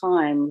enough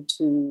time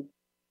to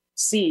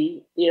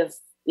see if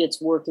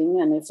it's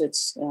working and if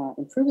it's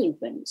improving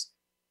things.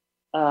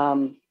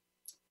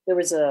 There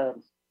was a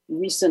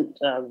recent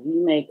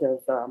remake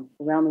of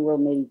Around the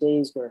World in 80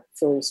 Days, where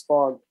Phileas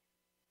Fogg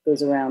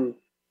goes around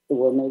the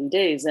world in 80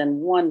 days.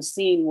 And one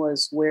scene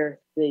was where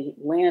they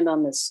land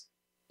on this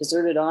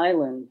deserted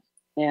island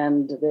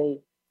and they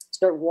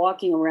start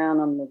walking around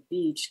on the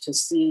beach to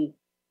see,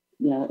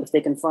 if they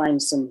can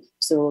find some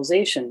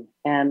civilization.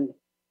 And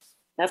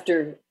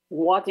after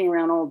walking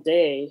around all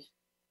day,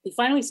 he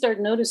finally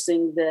started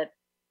noticing that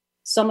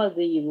some of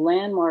the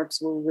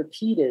landmarks were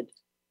repeated.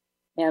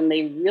 And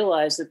they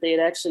realized that they had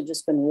actually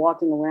just been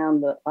walking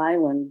around the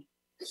island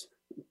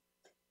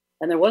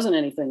and there wasn't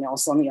anything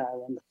else on the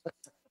island.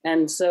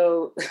 And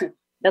so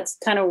that's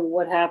kind of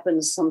what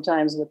happens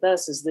sometimes with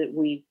us, is that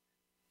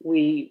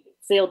we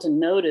fail to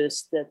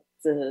notice that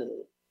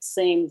the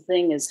same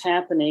thing is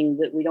happening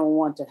that we don't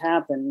want to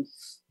happen,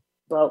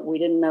 but we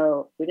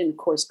didn't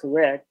course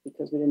correct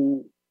because we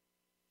didn't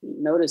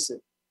notice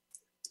it.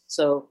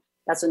 So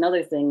that's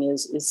another thing,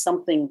 is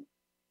something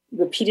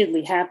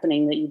repeatedly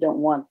happening that you don't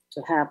want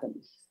to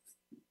happen.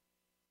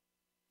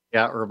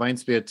 Yeah, it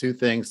reminds me of two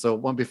things. So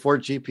one, before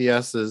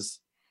GPSs,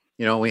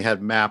 we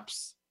had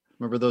maps.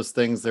 Remember those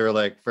things? They were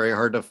like very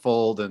hard to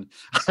fold, and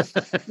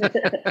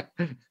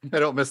I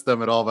don't miss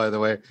them at all, by the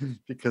way,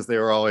 because they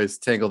were always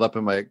tangled up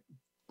in my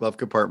glove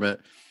compartment.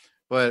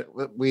 But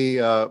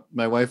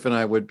my wife and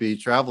I would be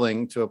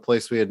traveling to a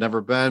place we had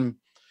never been,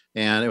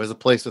 and it was a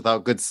place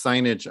without good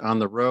signage on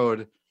the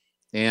road.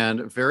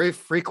 And very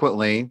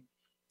frequently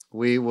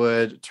we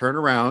would turn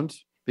around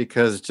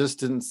because it just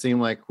didn't seem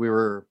like we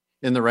were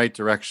in the right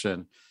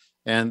direction.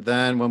 And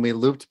then when we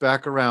looped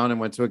back around and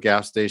went to a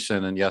gas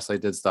station, and yes, I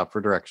did stop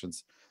for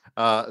directions,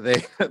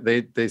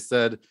 they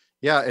said,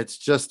 yeah, it's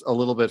just a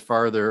little bit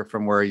farther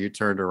from where you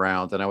turned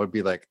around. And I would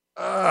be like,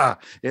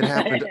 it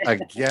happened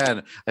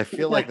again. I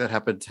feel like that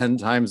happened 10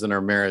 times in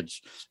our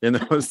marriage in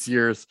those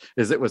years,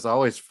 is it was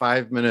always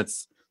 5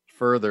 minutes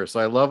further. So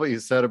I love what you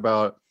said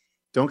about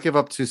don't give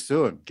up too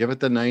soon. Give it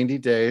the 90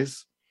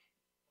 days.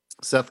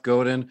 Seth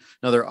Godin,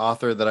 another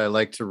author that I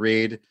like to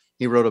read,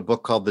 he wrote a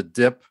book called The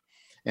Dip.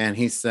 And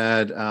he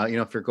said,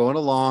 if you're going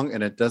along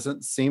and it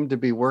doesn't seem to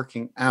be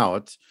working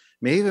out,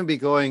 may even be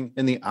going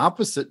in the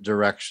opposite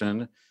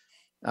direction.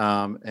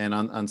 And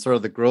on sort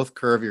of the growth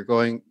curve, you're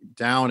going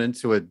down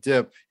into a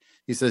dip.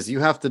 He says, you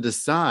have to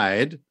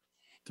decide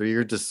through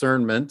your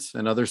discernment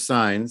and other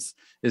signs,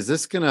 is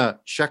this going to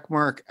check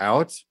mark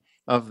out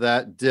of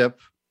that dip?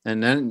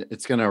 And then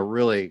it's going to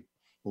really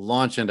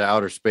launch into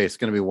outer space. It's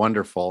going to be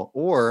wonderful.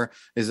 Or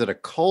is it a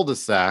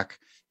cul-de-sac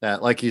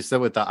that, like you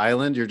said, with the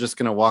island, you're just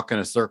going to walk in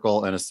a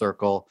circle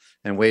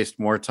and waste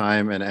more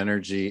time and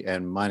energy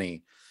and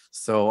money.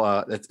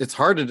 So it's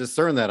hard to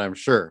discern that, I'm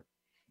sure.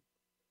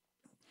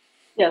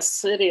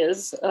 Yes, it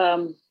is.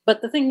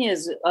 But the thing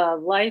is,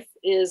 life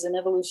is an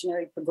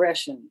evolutionary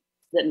progression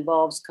that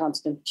involves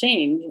constant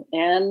change.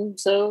 And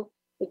so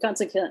it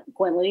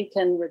consequently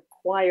can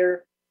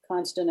require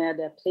constant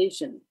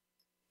adaptation.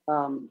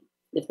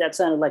 If that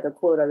sounded like a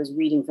quote I was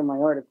reading from my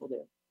article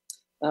there.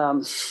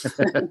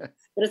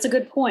 But it's a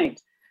good point.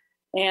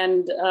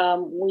 And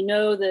we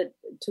know that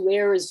to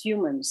err is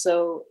human.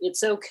 So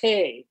it's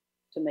okay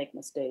to make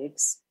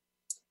mistakes.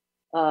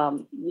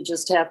 You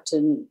just have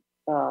to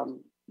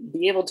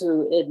be able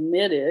to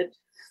admit it,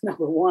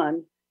 number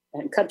one,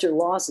 and cut your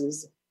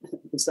losses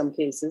in some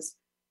cases,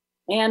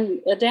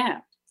 and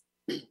adapt.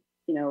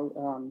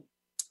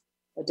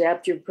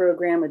 Adapt your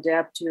program,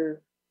 adapt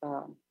your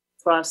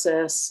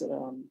process,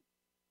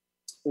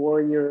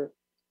 or your,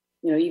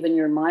 even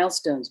your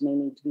milestones may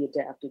need to be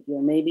adapted.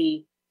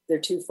 Maybe they're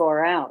too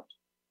far out,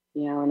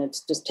 and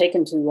it's just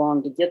taken too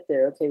long to get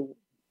there. Okay,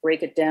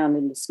 break it down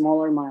into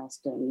smaller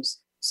milestones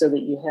so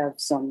that you have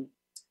some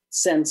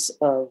sense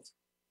of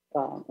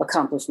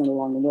accomplishment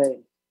along the way.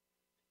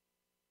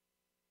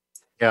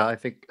 Yeah, I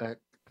think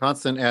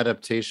constant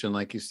adaptation,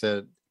 like you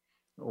said,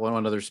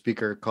 one other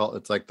speaker called,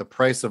 it's like the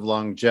price of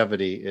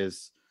longevity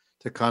is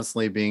to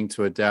constantly being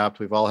to adapt.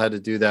 We've all had to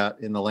do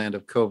that in the land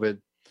of COVID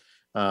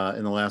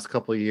in the last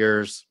couple of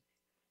years.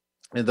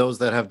 And those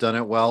that have done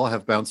it well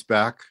have bounced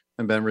back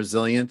and been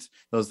resilient.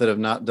 Those that have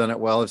not done it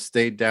well have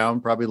stayed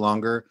down probably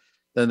longer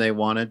than they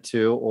wanted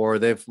to, or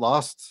they've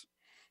lost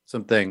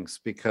some things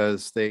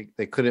because they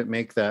couldn't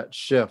make that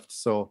shift.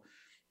 So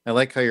I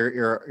like how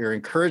you're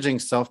encouraging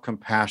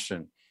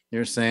self-compassion.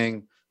 You're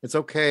saying it's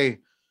okay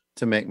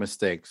to make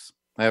mistakes.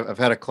 I've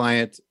had a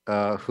client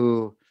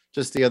who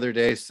just the other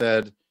day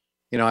said,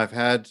 I've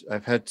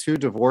had 2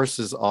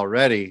 divorces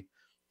already,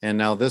 and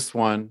now this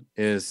one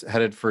is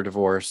headed for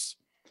divorce.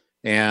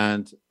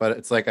 But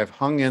it's like I've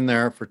hung in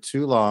there for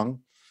too long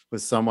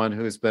with someone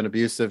who's been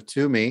abusive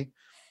to me,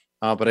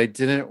 but I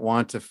didn't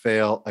want to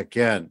fail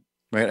again,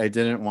 right? I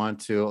didn't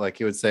want to, like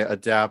you would say,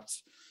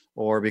 adapt,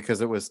 or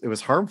because it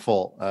was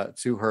harmful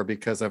to her,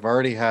 because I've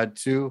already had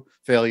 2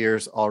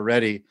 failures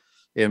already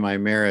in my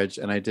marriage,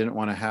 and I didn't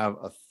want to have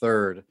a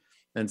third.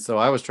 And so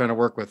I was trying to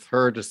work with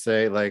her to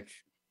say, like,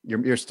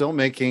 you're still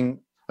making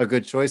a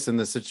good choice in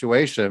this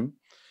situation.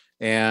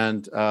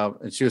 And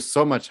she was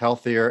so much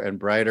healthier and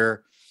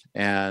brighter,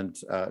 and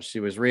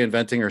she was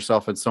reinventing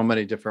herself in so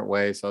many different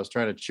ways. So I was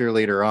trying to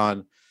cheerlead her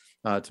on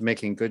to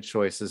making good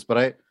choices.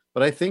 But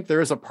I think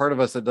there is a part of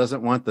us that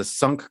doesn't want the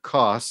sunk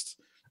cost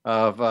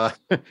of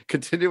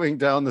continuing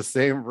down the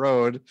same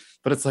road.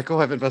 But it's like, oh,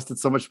 I've invested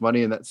so much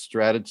money in that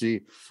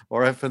strategy,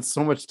 or I've spent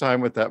so much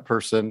time with that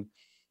person,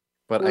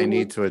 but I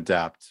need to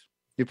adapt.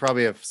 You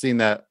probably have seen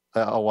that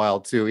a while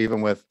too,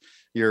 even with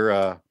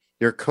your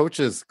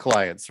coach's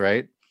clients,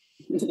 right?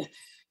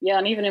 Yeah,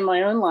 and even in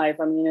my own life,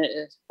 I mean,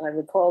 I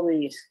recall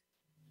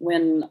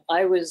when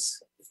I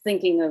was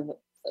thinking of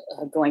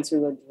going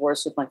through a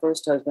divorce with my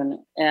first husband,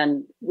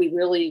 and we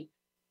really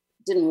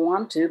didn't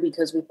want to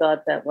because we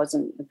thought that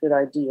wasn't a good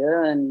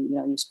idea, and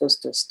you're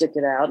supposed to stick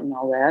it out and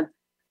all that.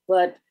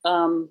 But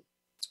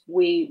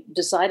we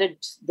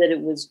decided that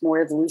it was more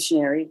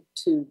evolutionary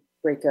to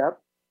break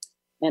up,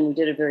 and we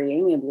did it very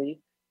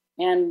amiably.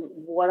 And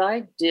what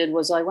I did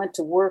was I went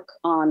to work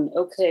on,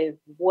 okay,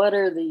 what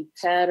are the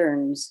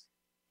patterns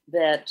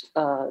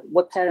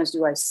what patterns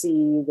do I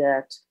see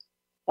that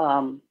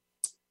I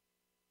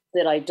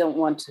don't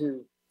want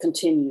to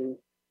continue,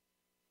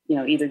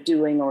 either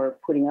doing or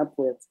putting up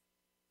with,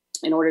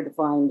 in order to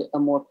find a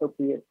more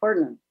appropriate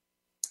partner.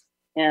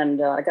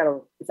 And I got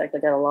a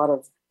lot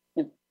of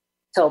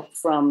help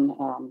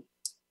from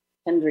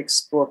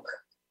Hendricks'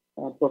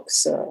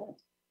 books.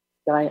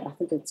 I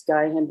think it's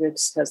Guy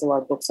Hendricks has a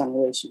lot of books on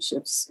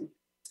relationships.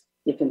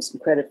 Give him some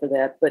credit for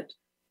that. But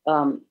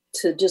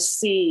to just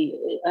see,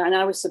 and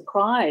I was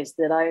surprised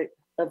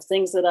of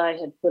things that I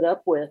had put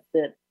up with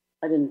that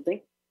I didn't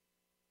think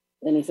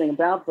anything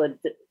about, but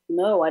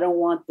no, I don't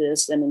want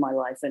this in my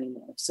life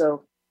anymore.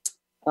 So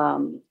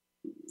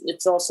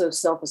it's also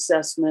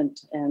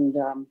self-assessment and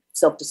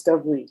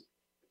self-discovery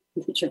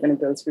that you're going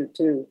to go through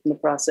too in the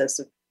process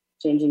of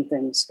changing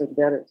things for the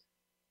better.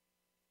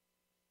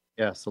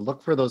 Yeah. So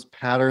look for those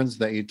patterns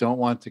that you don't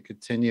want to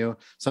continue.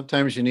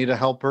 Sometimes you need a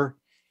helper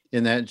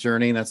in that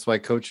journey. That's why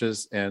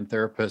coaches and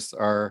therapists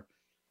are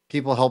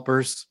people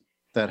helpers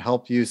that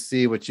help you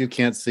see what you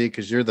can't see,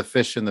 because you're the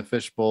fish in the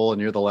fishbowl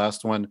and you're the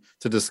last one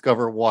to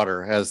discover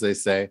water, as they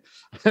say.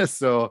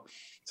 So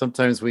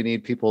sometimes we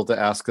need people to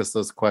ask us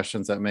those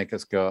questions that make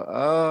us go,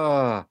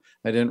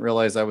 I didn't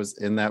realize I was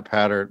in that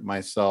pattern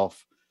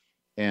myself.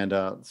 And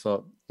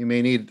so you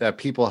may need that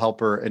people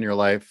helper in your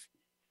life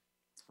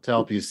to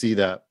help you see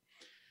that.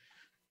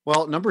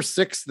 Well, number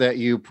 6 that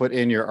you put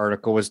in your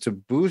article was to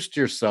boost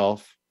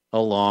yourself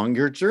along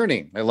your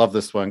journey. I love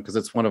this one because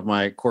it's one of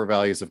my core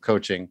values of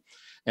coaching,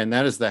 and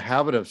that is the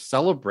habit of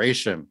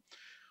celebration.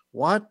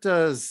 What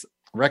does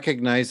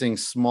recognizing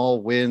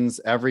small wins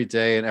every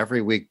day and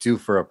every week do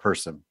for a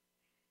person?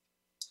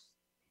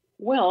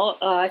 Well,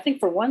 I think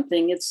for one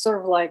thing, it's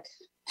sort of like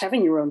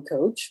having your own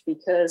coach,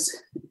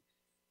 because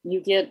you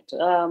get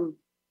your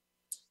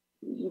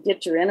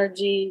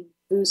energy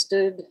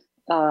boosted.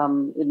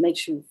 It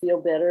makes you feel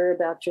better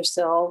about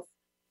yourself,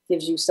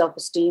 gives you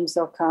self-esteem,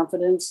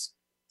 self-confidence.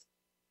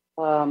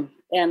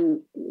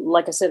 And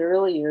like I said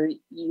earlier,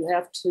 you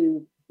have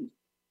to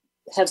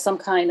have some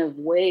kind of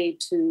way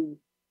to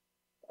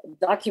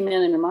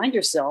document and remind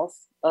yourself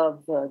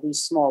of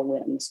these small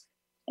wins.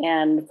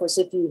 And of course,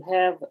 if you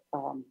have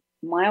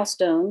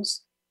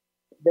milestones,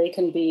 they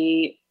can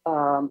be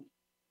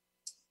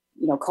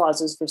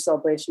causes for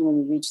celebration when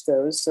you reach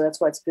those. So that's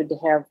why it's good to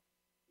have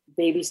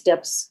baby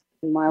steps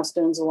and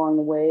milestones along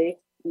the way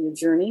in your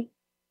journey.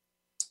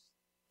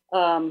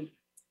 And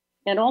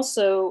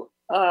also,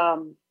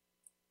 I'm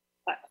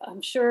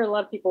sure a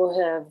lot of people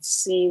have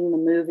seen the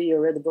movie or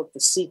read the book, The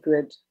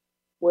Secret,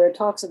 where it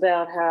talks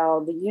about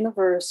how the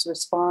universe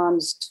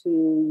responds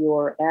to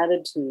your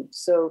attitude.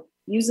 So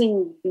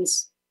using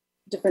these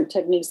different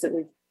techniques that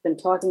we've been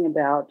talking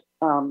about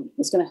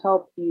is going to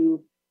help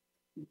you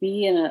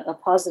be in a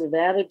positive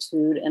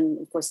attitude.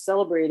 And of course,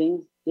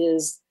 celebrating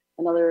is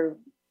another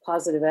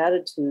positive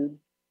attitude.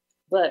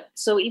 But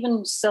so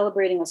even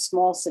celebrating a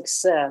small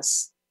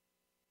success,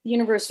 the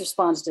universe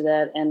responds to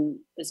that and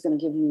is going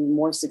to give you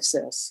more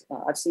success.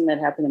 I've seen that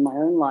happen in my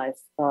own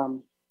life.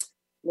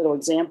 Little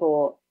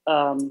example,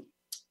 I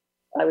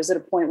was at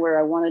a point where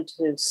I wanted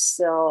to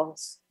sell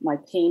my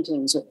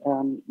paintings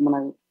when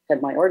I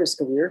had my artist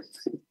career.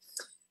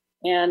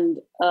 And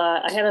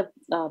I had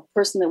a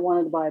person that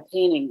wanted to buy a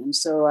painting. And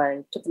so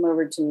I took them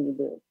over to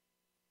the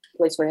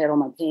place where I had all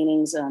my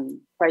paintings,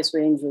 and price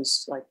range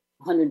was like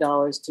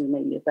 $100 to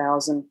maybe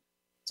 $1,000.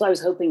 So I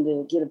was hoping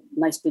to get a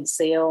nice big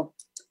sale.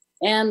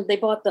 And they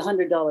bought the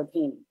 $100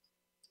 painting.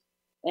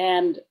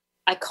 And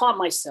I caught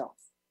myself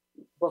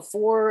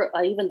before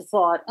I even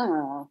thought,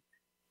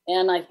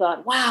 and I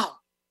thought, wow,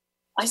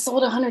 I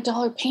sold a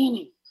 $100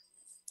 painting.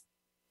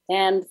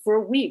 And for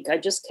a week, I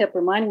just kept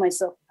reminding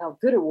myself how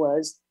good it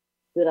was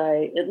that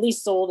I at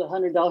least sold a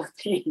 $100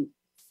 painting.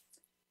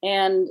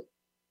 And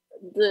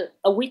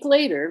a week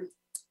later,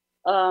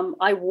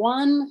 I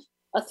won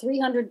a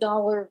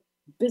 $300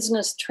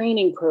 business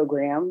training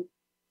program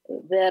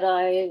that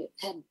I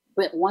had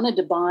wanted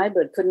to buy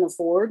but couldn't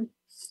afford.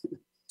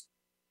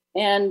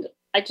 And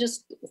I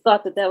just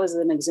thought that was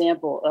an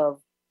example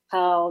of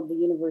how the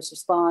universe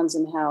responds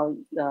and how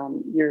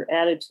your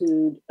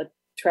attitude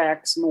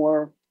attracts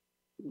more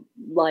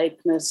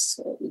likeness.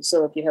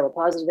 So if you have a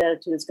positive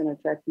attitude, it's going to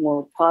attract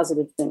more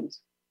positive things.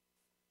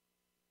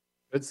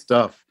 Good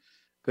stuff.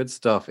 Good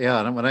stuff.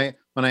 Yeah. And when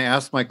I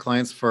ask my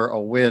clients for a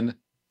win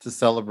to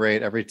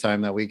celebrate every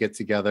time that we get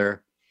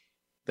together,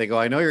 they go,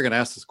 I know you're going to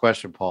ask this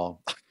question,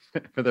 Paul.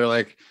 But they're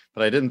like,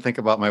 but I didn't think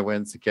about my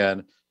wins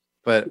again.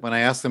 But when I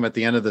asked them at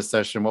the end of the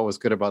session what was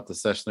good about the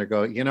session, they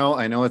go,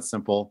 I know it's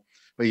simple,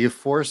 but you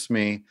forced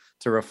me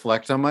to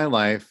reflect on my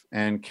life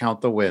and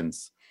count the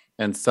wins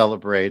and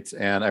celebrate.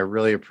 And I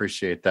really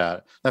appreciate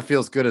that. That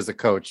feels good as a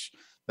coach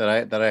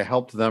that I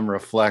helped them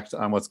reflect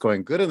on what's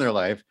going good in their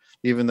life,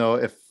 even though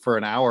if for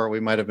an hour we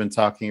might have been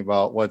talking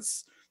about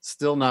what's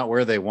still not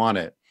where they want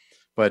it.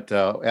 But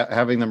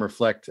having them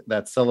reflect,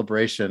 that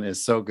celebration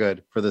is so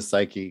good for the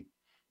psyche.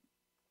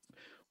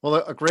 Well,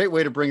 a great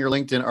way to bring your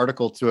LinkedIn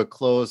article to a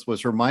close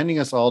was reminding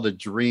us all to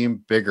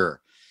dream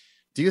bigger.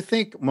 Do you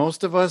think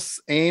most of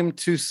us aim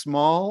too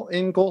small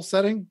in goal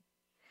setting?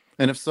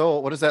 And if so,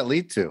 what does that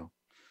lead to?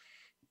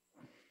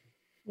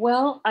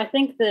 Well, I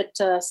think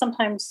that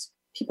sometimes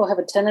people have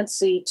a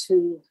tendency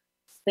to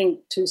think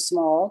too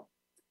small.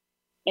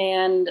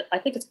 And I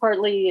think it's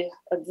partly,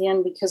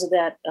 again, because of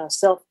that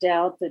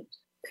self-doubt that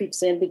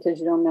creeps in because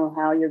you don't know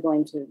how you're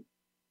going to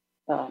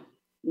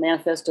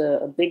manifest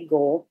a big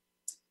goal.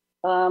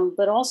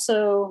 But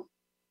also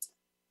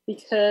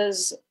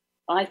because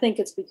I think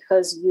it's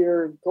because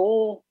your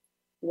goal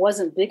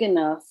wasn't big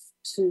enough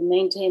to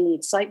maintain the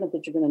excitement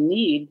that you're going to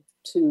need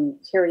to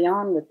carry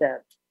on with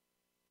that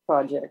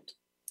project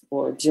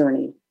or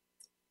journey.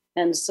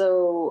 And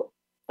so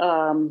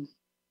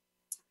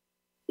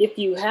if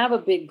you have a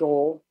big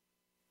goal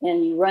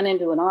and you run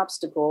into an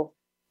obstacle,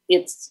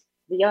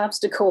 the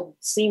obstacle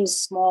seems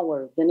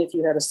smaller than if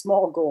you had a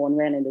small goal and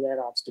ran into that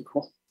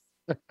obstacle.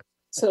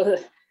 So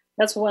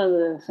that's one of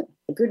the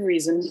good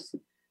reasons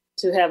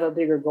to have a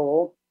bigger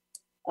goal.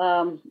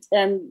 But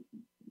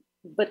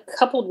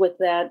coupled with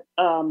that,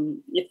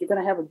 if you're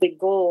going to have a big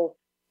goal,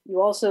 you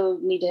also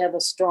need to have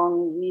a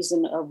strong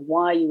reason of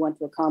why you want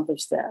to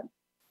accomplish that.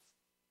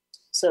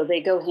 So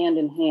they go hand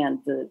in hand,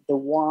 the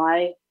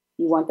why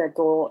you want that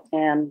goal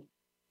and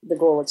the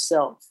goal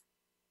itself.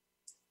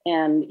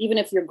 And even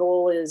if your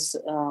goal is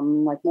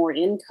like more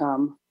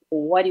income,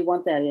 why do you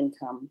want that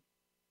income?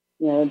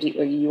 Do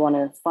you want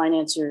to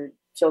finance your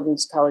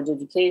children's college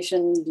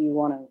education? Do you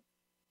want to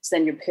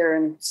send your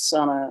parents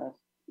on a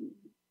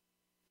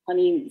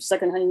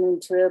second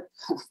honeymoon trip?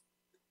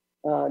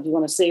 Do you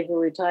want to save for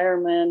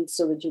retirement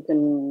so that you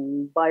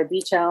can buy a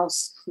beach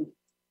house?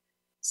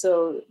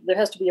 So there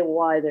has to be a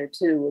why there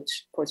too,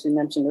 which of course we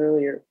mentioned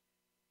earlier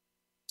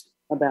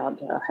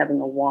about having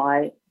a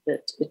why.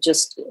 That it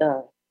just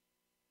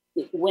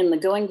when the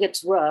going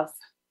gets rough,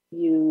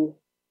 you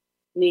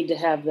need to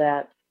have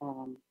that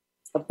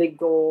a big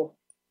goal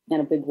and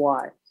a big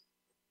why.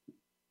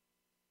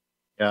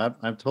 Yeah,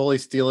 I'm totally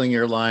stealing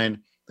your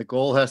line. The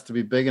goal has to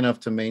be big enough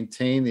to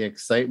maintain the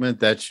excitement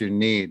that you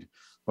need,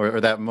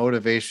 or that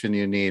motivation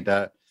you need.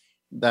 That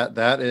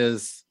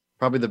is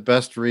probably the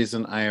best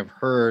reason I have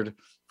heard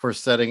for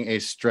setting a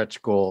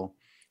stretch goal.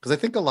 Because I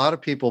think a lot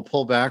of people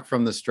pull back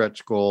from the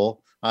stretch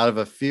goal out of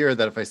a fear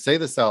that if I say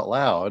this out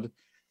loud,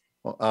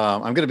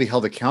 I'm going to be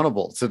held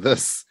accountable to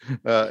this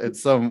in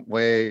some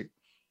way.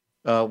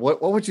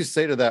 What would you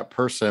say to that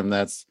person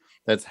that's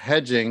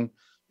hedging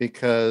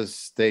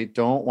because they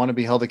don't want to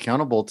be held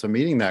accountable to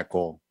meeting that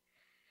goal?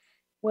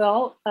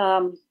 Well,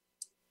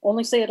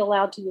 only say it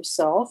aloud to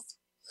yourself.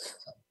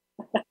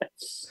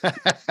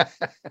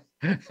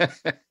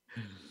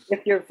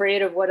 If you're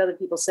afraid of what other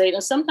people say. Now,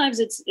 sometimes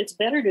it's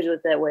better to do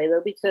it that way,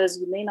 though, because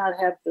you may not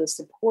have the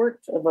support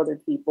of other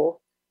people.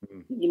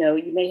 Mm-hmm.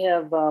 You may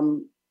have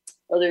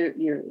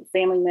your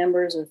family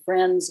members or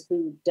friends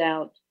who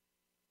doubt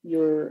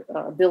your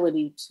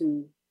ability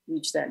to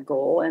reach that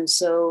goal. And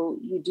so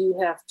you do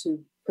have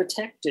to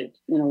protect it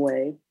in a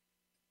way.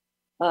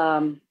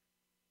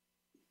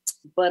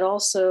 But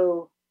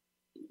also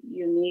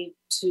you need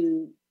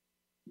to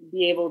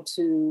be able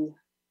to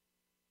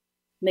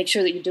make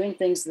sure that you're doing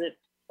things that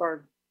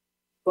are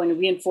going to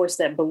reinforce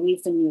that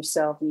belief in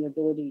yourself and your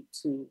ability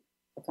to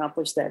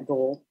accomplish that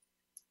goal.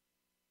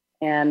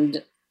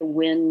 And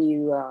when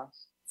you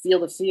feel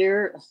the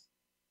fear,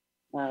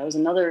 it was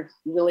another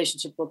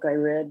relationship book I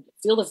read,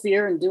 feel the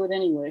fear and do it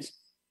anyway.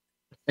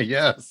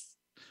 Yes.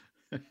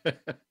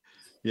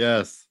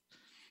 Yes.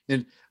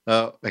 And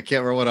I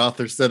can't remember what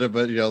author said it,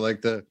 but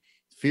like the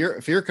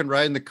fear can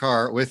ride in the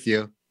car with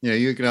you.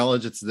 You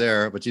acknowledge it's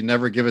there, but you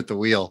never give it the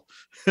wheel.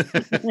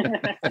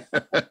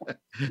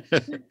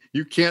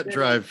 You can't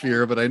drive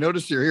fear, but I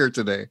noticed you're here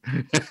today.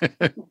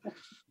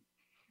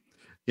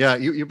 Yeah,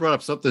 you brought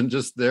up something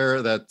just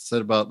there that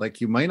said about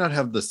like you might not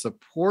have the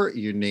support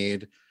you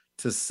need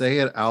to say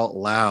it out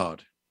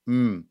loud.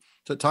 So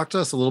talk to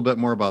us a little bit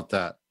more about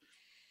that.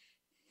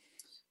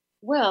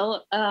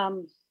 Well, I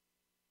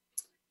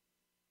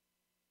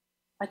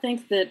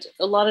think that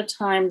a lot of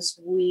times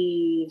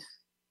we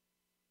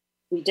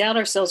doubt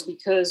ourselves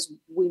because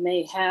we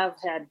may have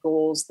had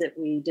goals that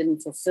we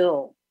didn't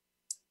fulfill.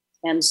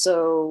 And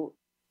so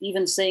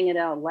even saying it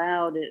out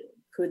loud, it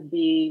could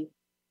be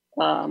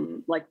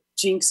like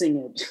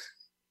jinxing it.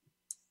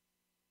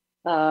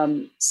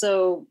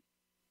 So,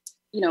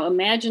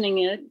 imagining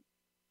it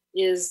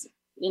is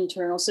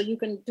internal. So you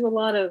can do a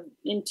lot of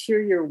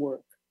interior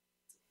work.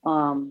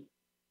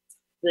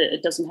 That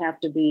it doesn't have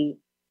to be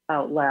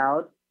out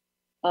loud.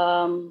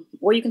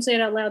 or you can say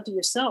it out loud to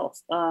yourself.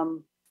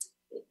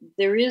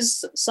 There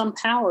is some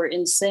power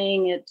in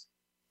saying it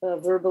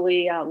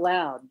verbally out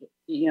loud,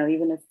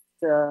 even if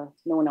no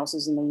one else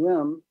is in the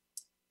room.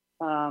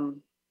 I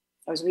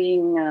was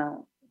reading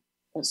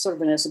sort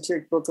of an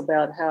esoteric book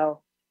about how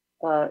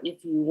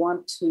if you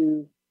want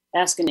to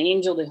ask an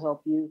angel to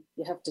help you,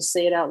 you have to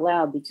say it out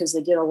loud because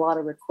they get a lot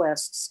of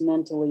requests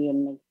mentally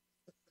and they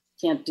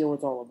can't deal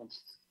with all of them.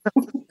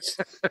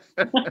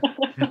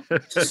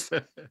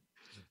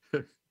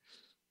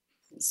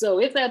 So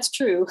if that's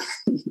true,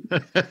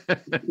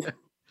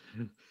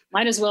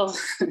 might as well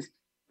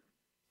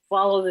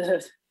follow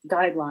the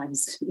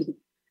guidelines.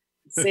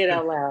 Say it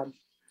out loud.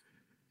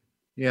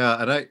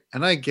 Yeah,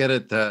 and I get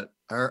it that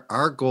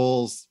our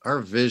goals, our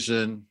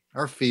vision,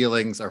 our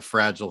feelings are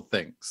fragile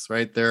things,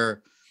 right?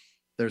 They're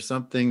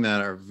something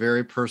that are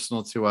very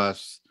personal to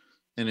us.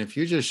 And if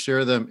you just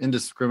share them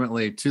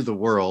indiscriminately to the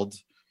world,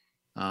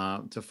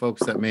 to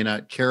folks that may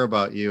not care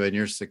about you and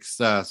your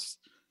success,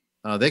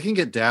 they can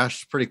get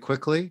dashed pretty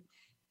quickly.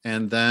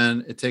 And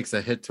then it takes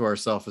a hit to our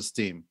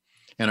self-esteem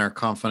and our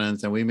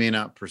confidence, and we may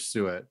not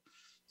pursue it.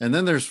 And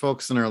then there's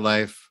folks in our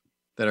life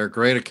that are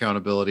great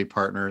accountability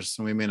partners,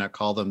 and we may not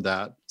call them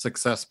that,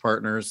 success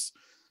partners,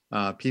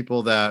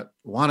 people that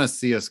want to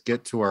see us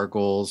get to our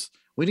goals.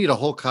 We need a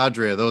whole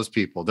cadre of those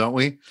people, don't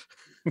we?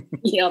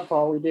 Yeah,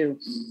 Paul, we do.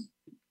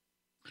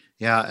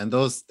 Yeah, and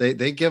those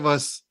they give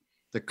us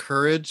the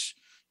courage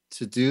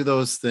to do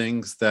those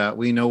things that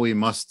we know we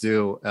must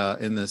do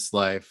in this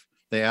life.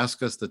 They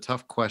ask us the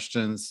tough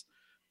questions,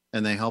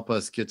 and they help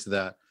us get to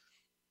that.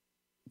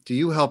 Do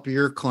you help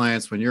your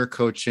clients when you're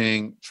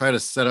coaching try to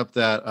set up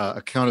that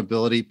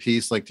accountability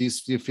piece? Like, do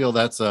you feel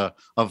that's a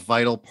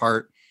vital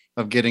part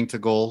of getting to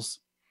goals?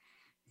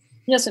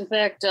 Yes, in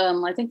fact,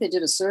 I think they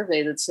did a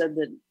survey that said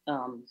that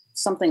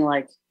something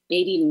like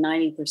 80 to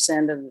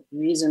 90% of the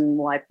reason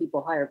why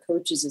people hire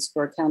coaches is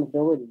for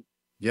accountability.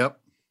 Yep.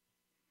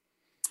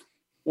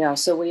 Yeah,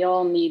 so we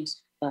all need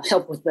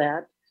help with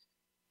that.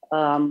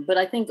 But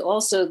I think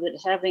also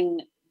that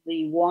having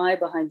the why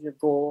behind your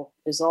goal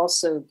is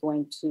also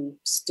going to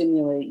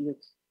stimulate your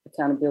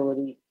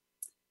accountability,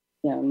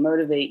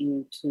 motivate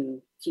you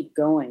to keep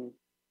going.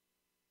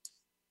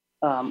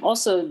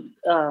 Also,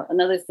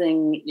 another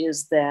thing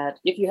is that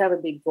if you have a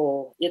big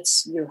goal,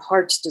 it's your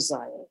heart's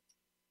desire.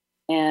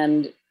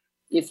 And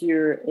if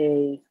you're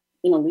in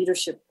a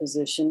leadership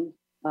position,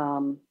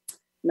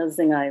 another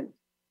thing I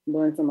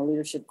learned from a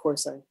leadership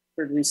course I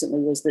heard recently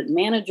was that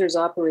managers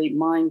operate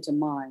mind to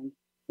mind,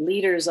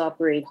 leaders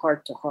operate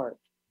heart to heart.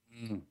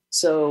 Mm.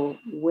 So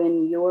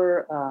when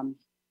you're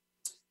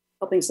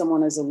helping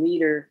someone as a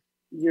leader,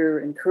 you're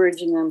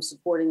encouraging them,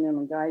 supporting them,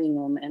 and guiding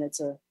them, and it's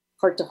a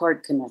heart to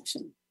heart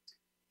connection. Mm.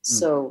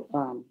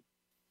 So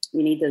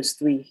you need those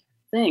three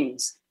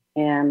things.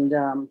 And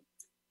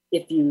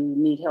if you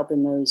need help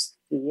in those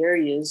three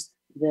areas,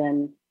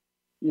 then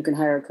you can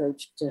hire a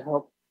coach to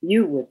help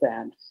you with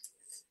that.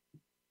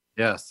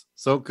 Yes,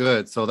 so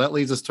good. So that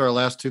leads us to our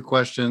last two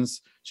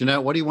questions.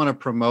 Jeannette, what do you want to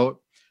promote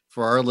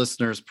for our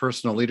listeners'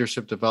 personal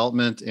leadership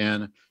development,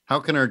 and how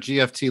can our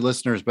GFT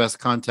listeners best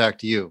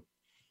contact you?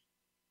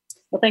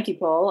 Well, thank you,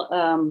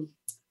 Paul.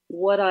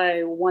 What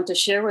I want to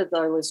share with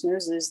our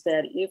listeners is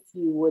that if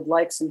you would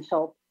like some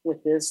help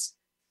with this,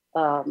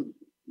 come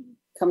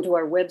to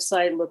our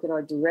website, look at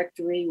our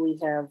directory. We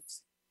have,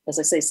 as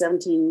I say,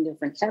 17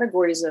 different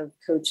categories of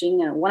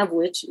coaching, and one of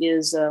which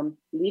is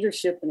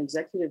leadership and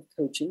executive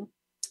coaching.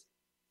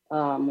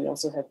 We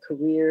also have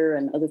career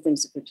and other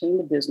things that pertain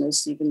to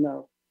business, even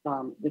though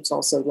it's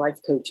also life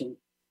coaching.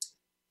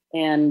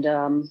 And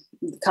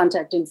the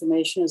contact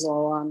information is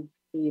all on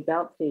the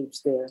About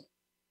page there.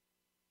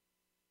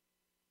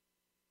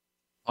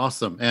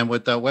 Awesome. And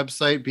would that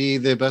website be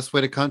the best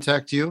way to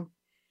contact you?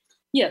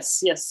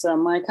 Yes.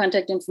 My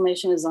contact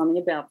information is on the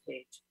About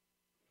page.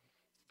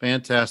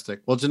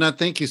 Fantastic. Well, Jeannette,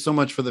 thank you so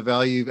much for the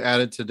value you've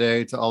added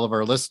today to all of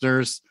our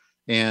listeners.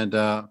 And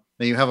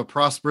may you have a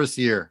prosperous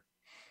year.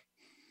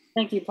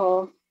 Thank you,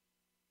 Paul.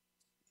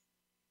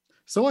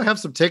 So I have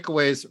some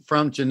takeaways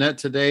from Jeannette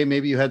today.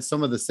 Maybe you had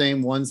some of the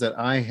same ones that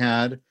I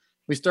had.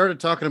 We started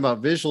talking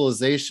about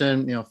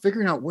visualization,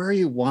 figuring out where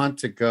you want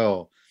to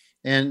go.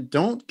 And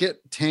don't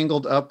get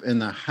tangled up in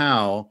the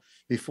how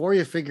before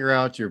you figure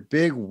out your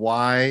big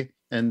why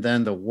and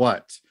then the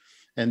what,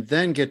 and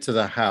then get to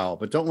the how.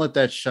 But don't let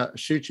that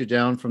shoot you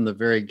down from the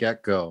very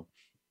get-go.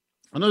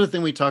 Another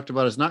thing we talked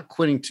about is not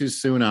quitting too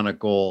soon on a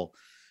goal.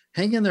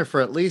 Hang in there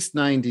for at least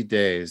 90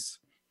 days.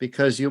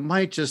 Because you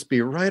might just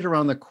be right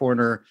around the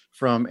corner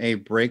from a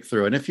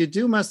breakthrough. And if you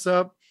do mess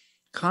up,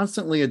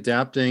 constantly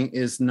adapting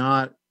is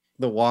not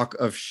the walk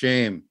of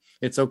shame.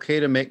 It's okay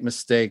to make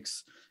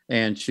mistakes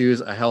and choose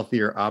a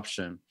healthier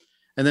option.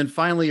 And then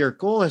finally, your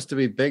goal has to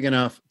be big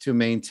enough to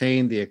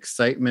maintain the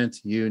excitement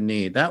you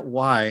need. That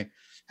why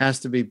has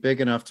to be big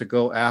enough to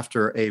go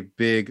after a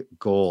big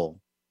goal.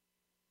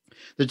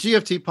 The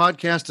GFT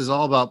podcast is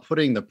all about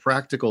putting the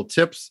practical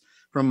tips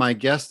from my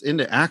guests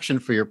into action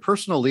for your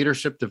personal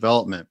leadership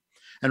development.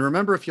 And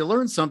remember, if you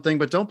learn something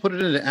but don't put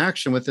it into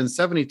action within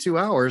 72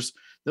 hours,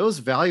 those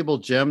valuable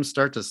gems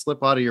start to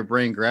slip out of your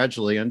brain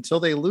gradually until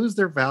they lose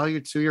their value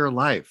to your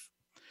life.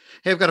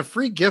 Hey, I've got a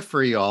free gift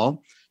for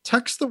y'all.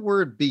 Text the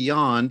word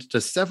BEYOND to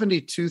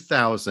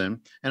 72,000,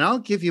 and I'll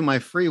give you my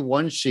free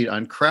one sheet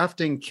on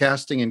crafting,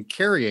 casting, and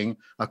carrying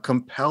a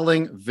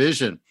compelling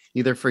vision,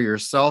 either for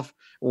yourself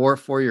or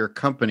for your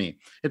company.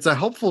 It's a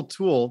helpful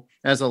tool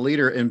as a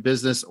leader in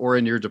business or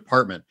in your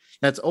department.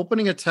 That's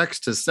opening a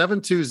text to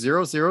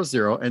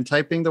 72000 and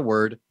typing the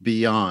word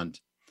BEYOND.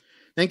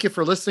 Thank you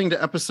for listening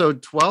to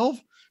episode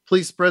 12.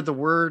 Please spread the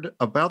word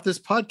about this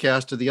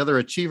podcast to the other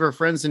achiever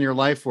friends in your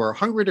life who are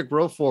hungry to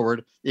grow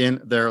forward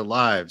in their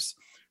lives.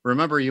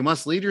 Remember, you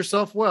must lead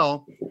yourself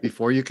well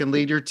before you can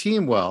lead your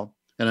team well.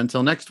 And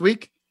until next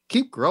week,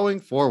 keep growing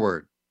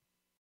forward.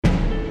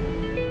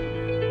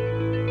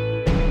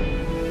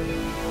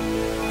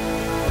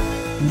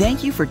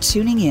 Thank you for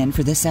tuning in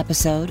for this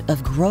episode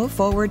of Grow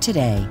Forward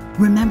Today.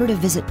 Remember to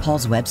visit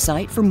Paul's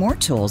website for more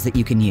tools that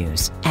you can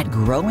use at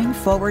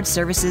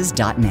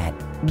growingforwardservices.net.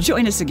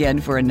 Join us again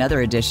for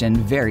another edition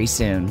very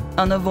soon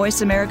on the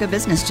Voice America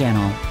Business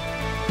Channel.